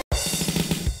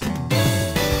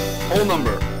Hole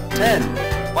number 10,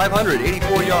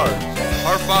 584 yards,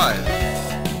 par 5.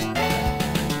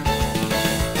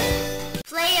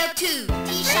 Player 2,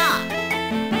 tee shot.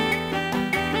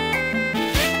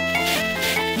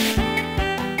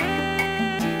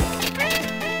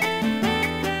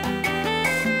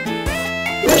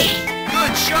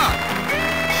 Good shot!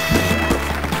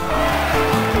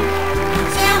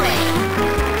 Fairway.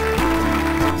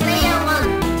 Player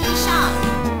 1, tee shot.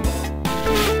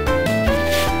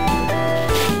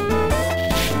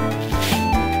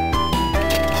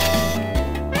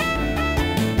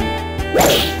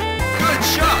 Good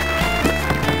shot!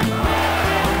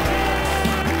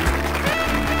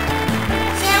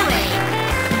 Fairway.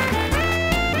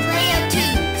 Player 2,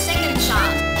 second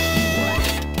shot.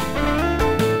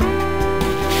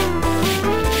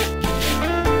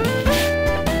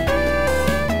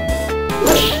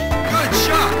 Good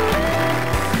shot!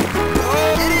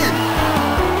 Oh, get in!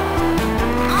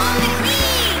 On the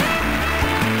green.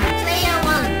 Player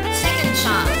 1, second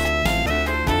shot.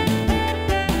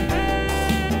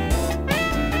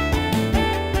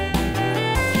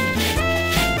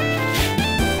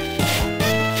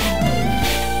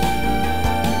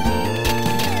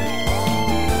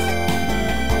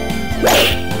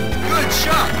 Good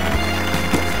shot!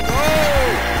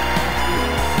 Oh!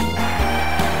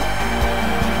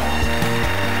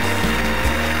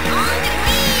 On the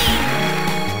green.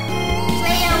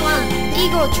 Player 1,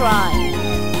 Eagle drive.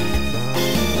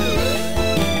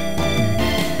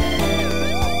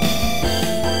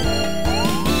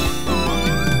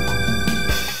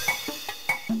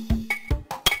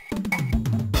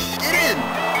 Get in!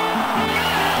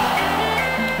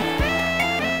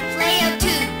 player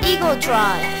 2, Eagle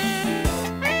drive.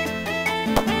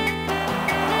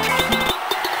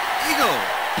 Eagle!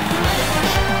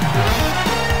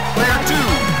 Player 2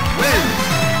 wins!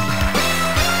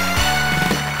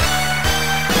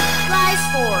 prize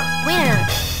 4. Winner.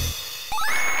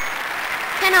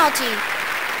 Penalty.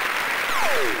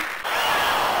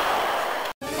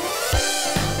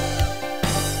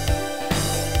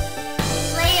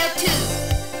 Player 2,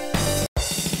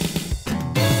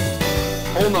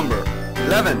 Hole number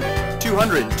 11,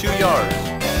 202 yards,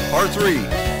 par 3.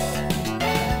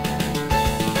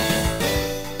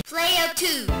 player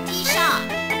 2, tee shot.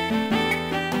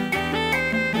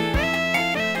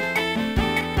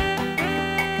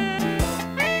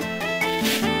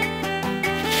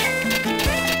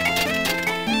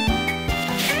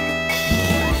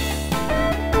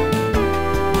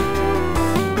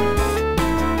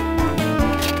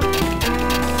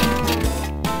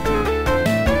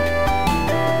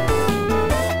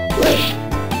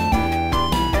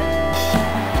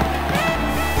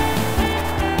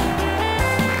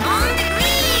 On the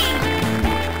green.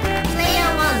 Player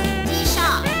 1, tee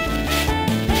shot.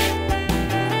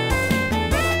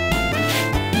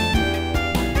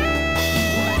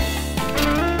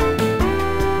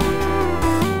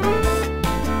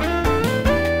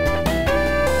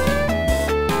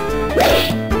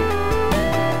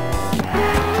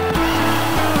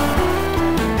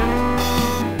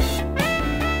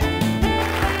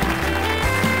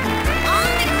 On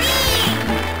the green.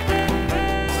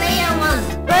 Player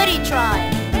 1, Birdie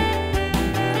drive.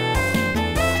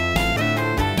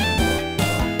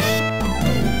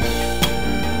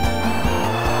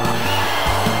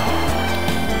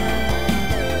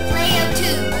 player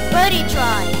 2, Birdie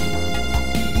drive.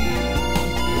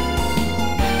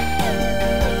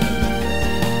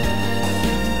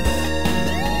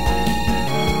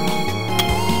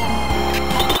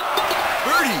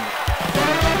 Birdie!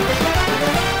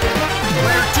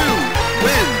 Player 2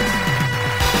 wins!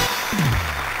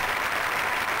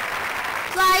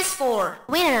 prize 4.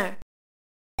 Winner.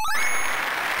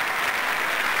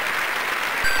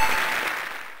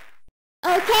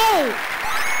 Okay.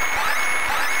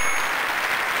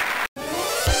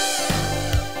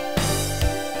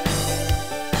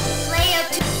 Player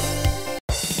 2,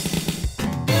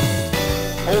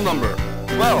 Hole number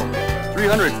 12,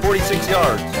 346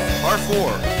 yards, par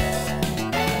 4.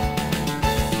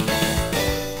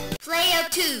 player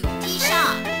 2, tee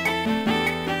shot.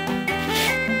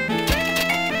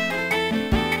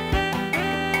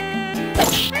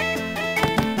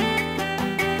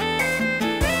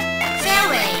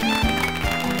 Fairway.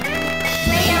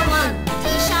 Player 1,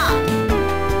 tee shot.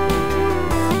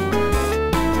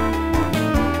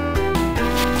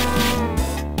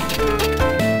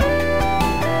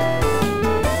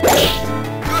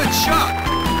 Good shot!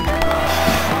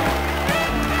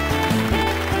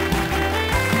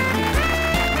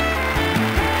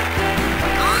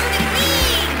 On the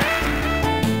green.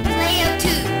 Player 2,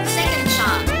 second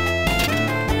shot.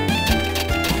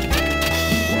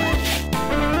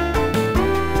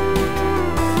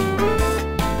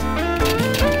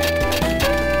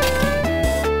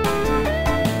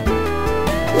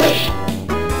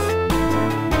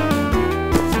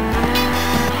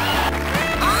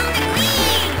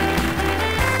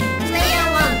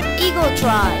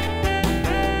 try.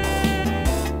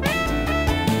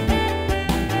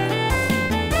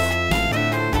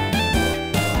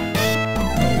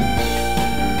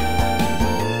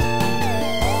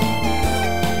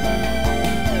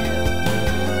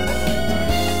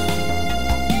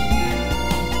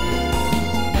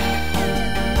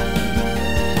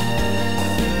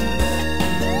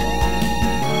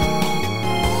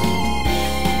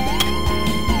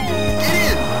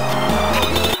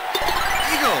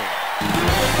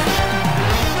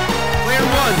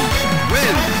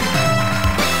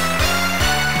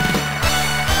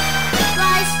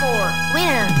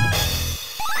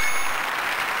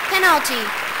 Penalty.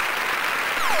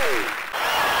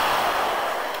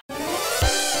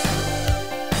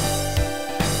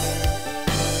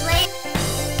 Play.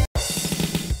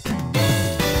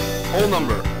 Hole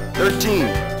number 13,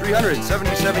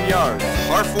 377 yards,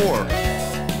 par 4.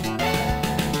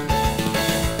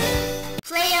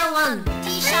 Player 1,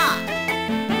 tee shot.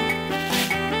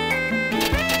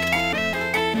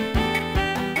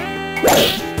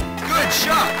 Good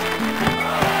shot.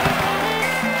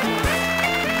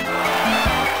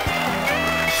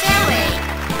 Fairway.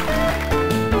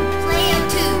 Player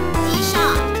 2, tee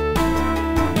shot.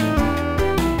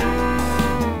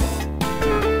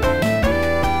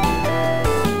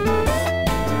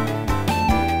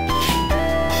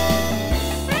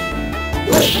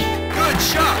 Good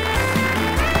shot.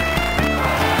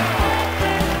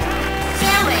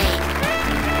 Fairway.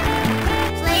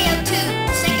 Player 2,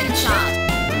 second shot.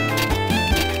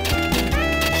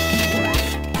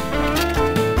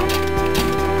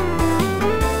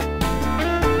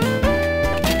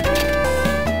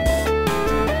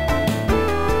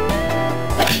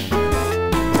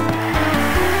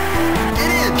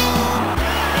 Get in.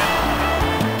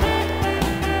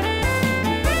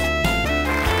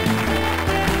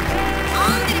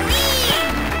 On the green.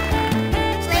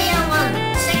 Player 1,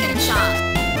 second shot.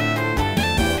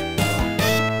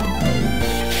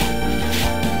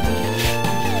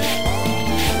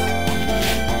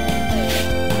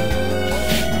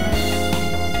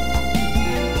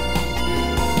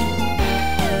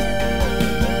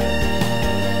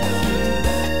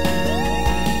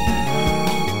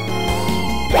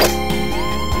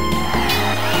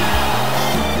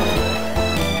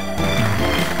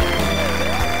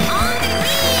 On the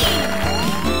green.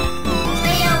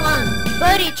 Player 1,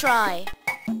 Birdie try.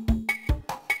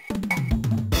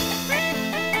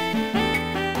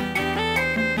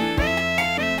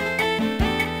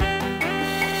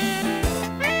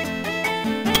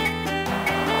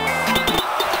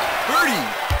 Birdie.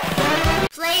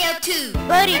 player 2,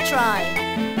 Birdie try.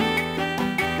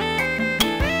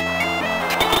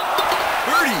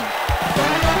 Birdie.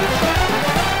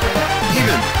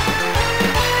 Even.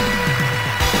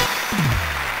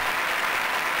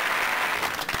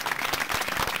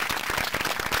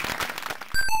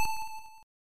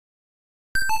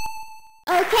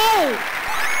 Okay.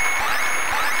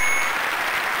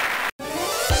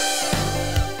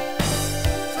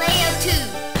 player 2,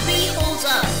 3 holes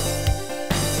up.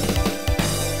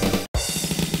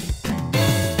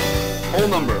 Hole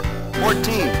number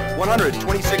 14,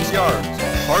 126 yards,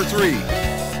 par 3.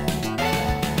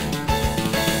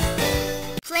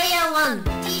 Player 1,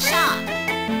 tee shot.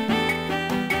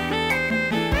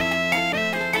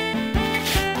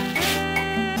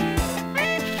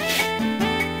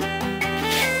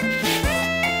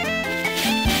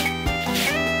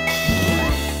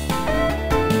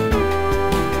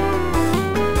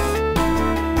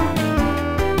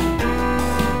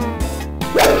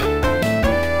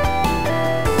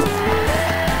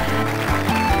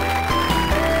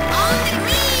 On the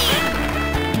green.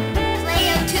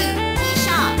 Player 2, tee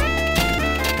shot.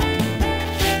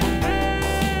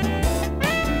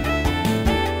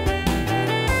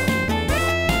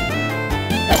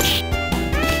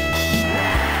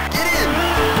 Get in.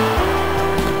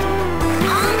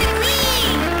 On the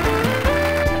green.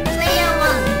 Player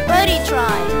 1, Birdie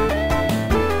try.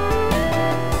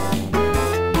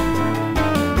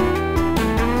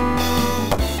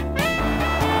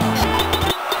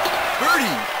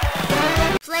 Birdie.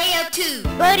 player 2,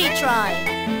 Birdie try.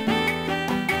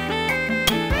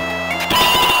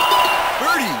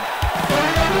 Birdie.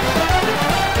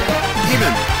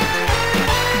 Even.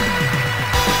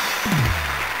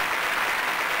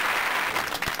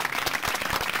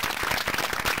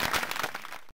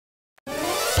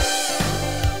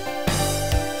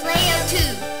 player 2,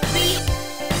 3.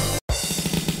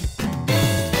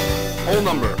 Hole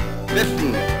number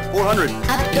 15, 400.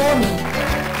 Abdomen.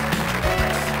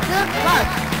 Good luck.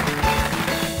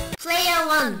 Player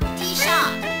 1, tee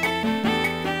shot.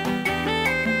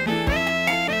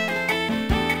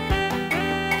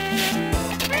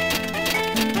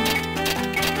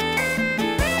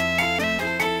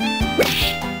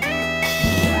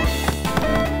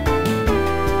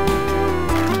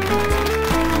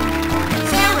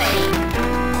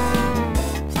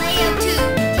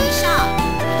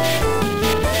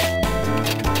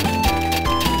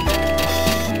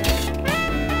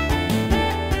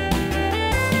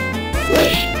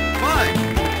 Fine.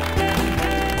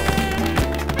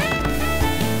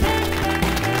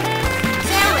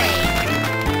 Fairway.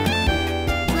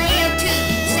 Player 2,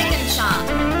 second shot.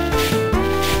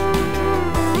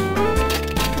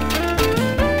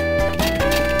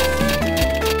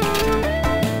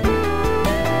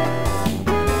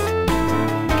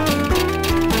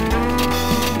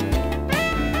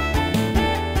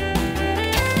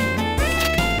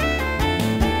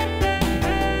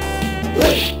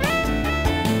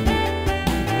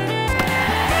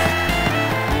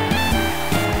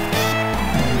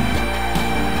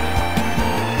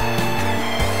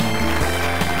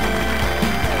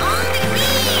 On the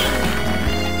green.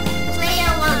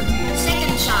 Player 1,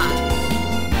 second shot.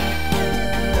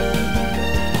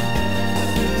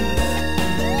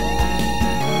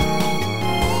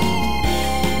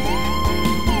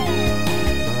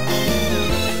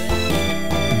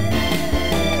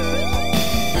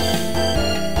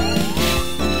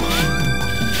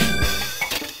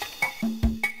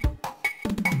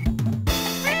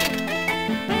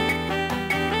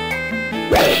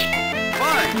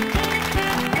 Fine.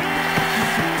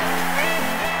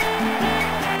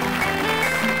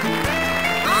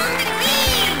 On the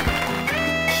green.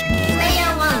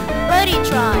 Player 1, Birdie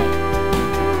try.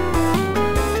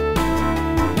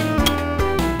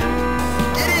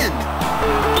 Get in.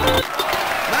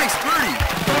 Nice birdie.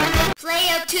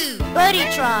 player 2, Birdie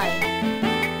try.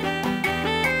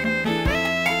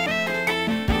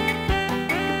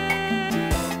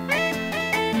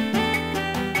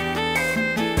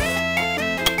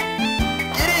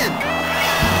 Get in.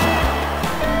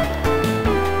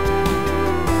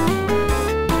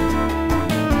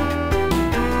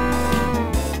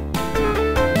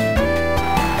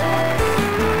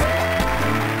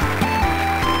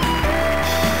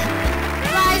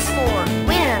 Prize for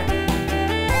winner.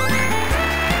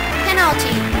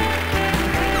 Penalty.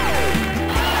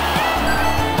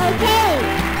 Okay.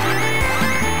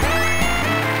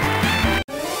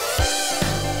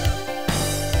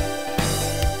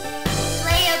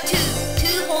 player 2,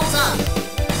 2 holes up.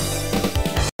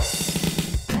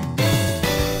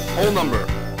 Hole number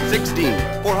 16,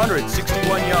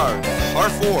 461 yards, par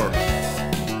 4.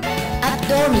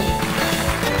 Abdomen.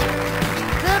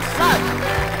 Good luck.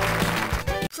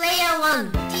 Player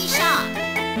 1, tee shot.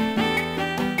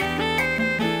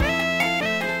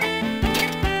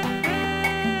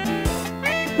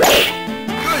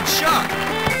 Good shot.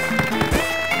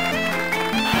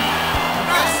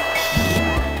 Rust.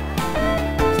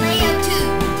 Player 2,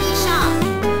 tee shot.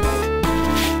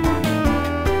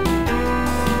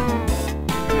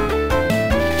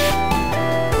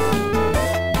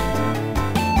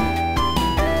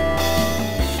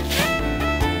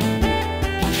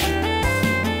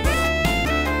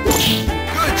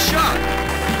 Good shot.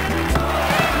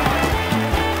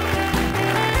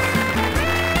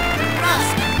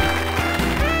 Rust.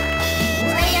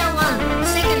 Player 1,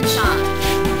 second shot.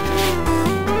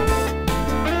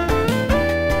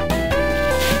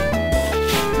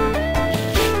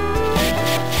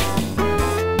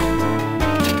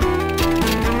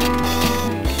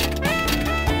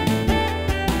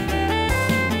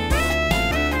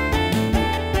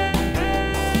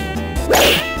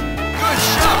 Good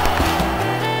shot.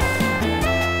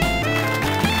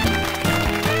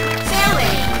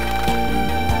 Fairway.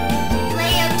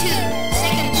 Player 2,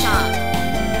 second shot.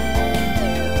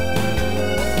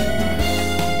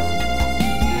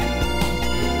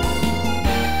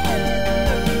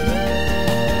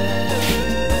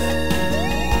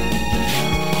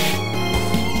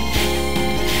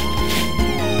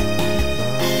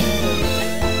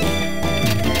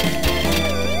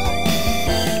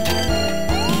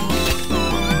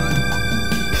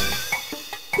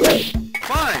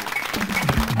 Fine.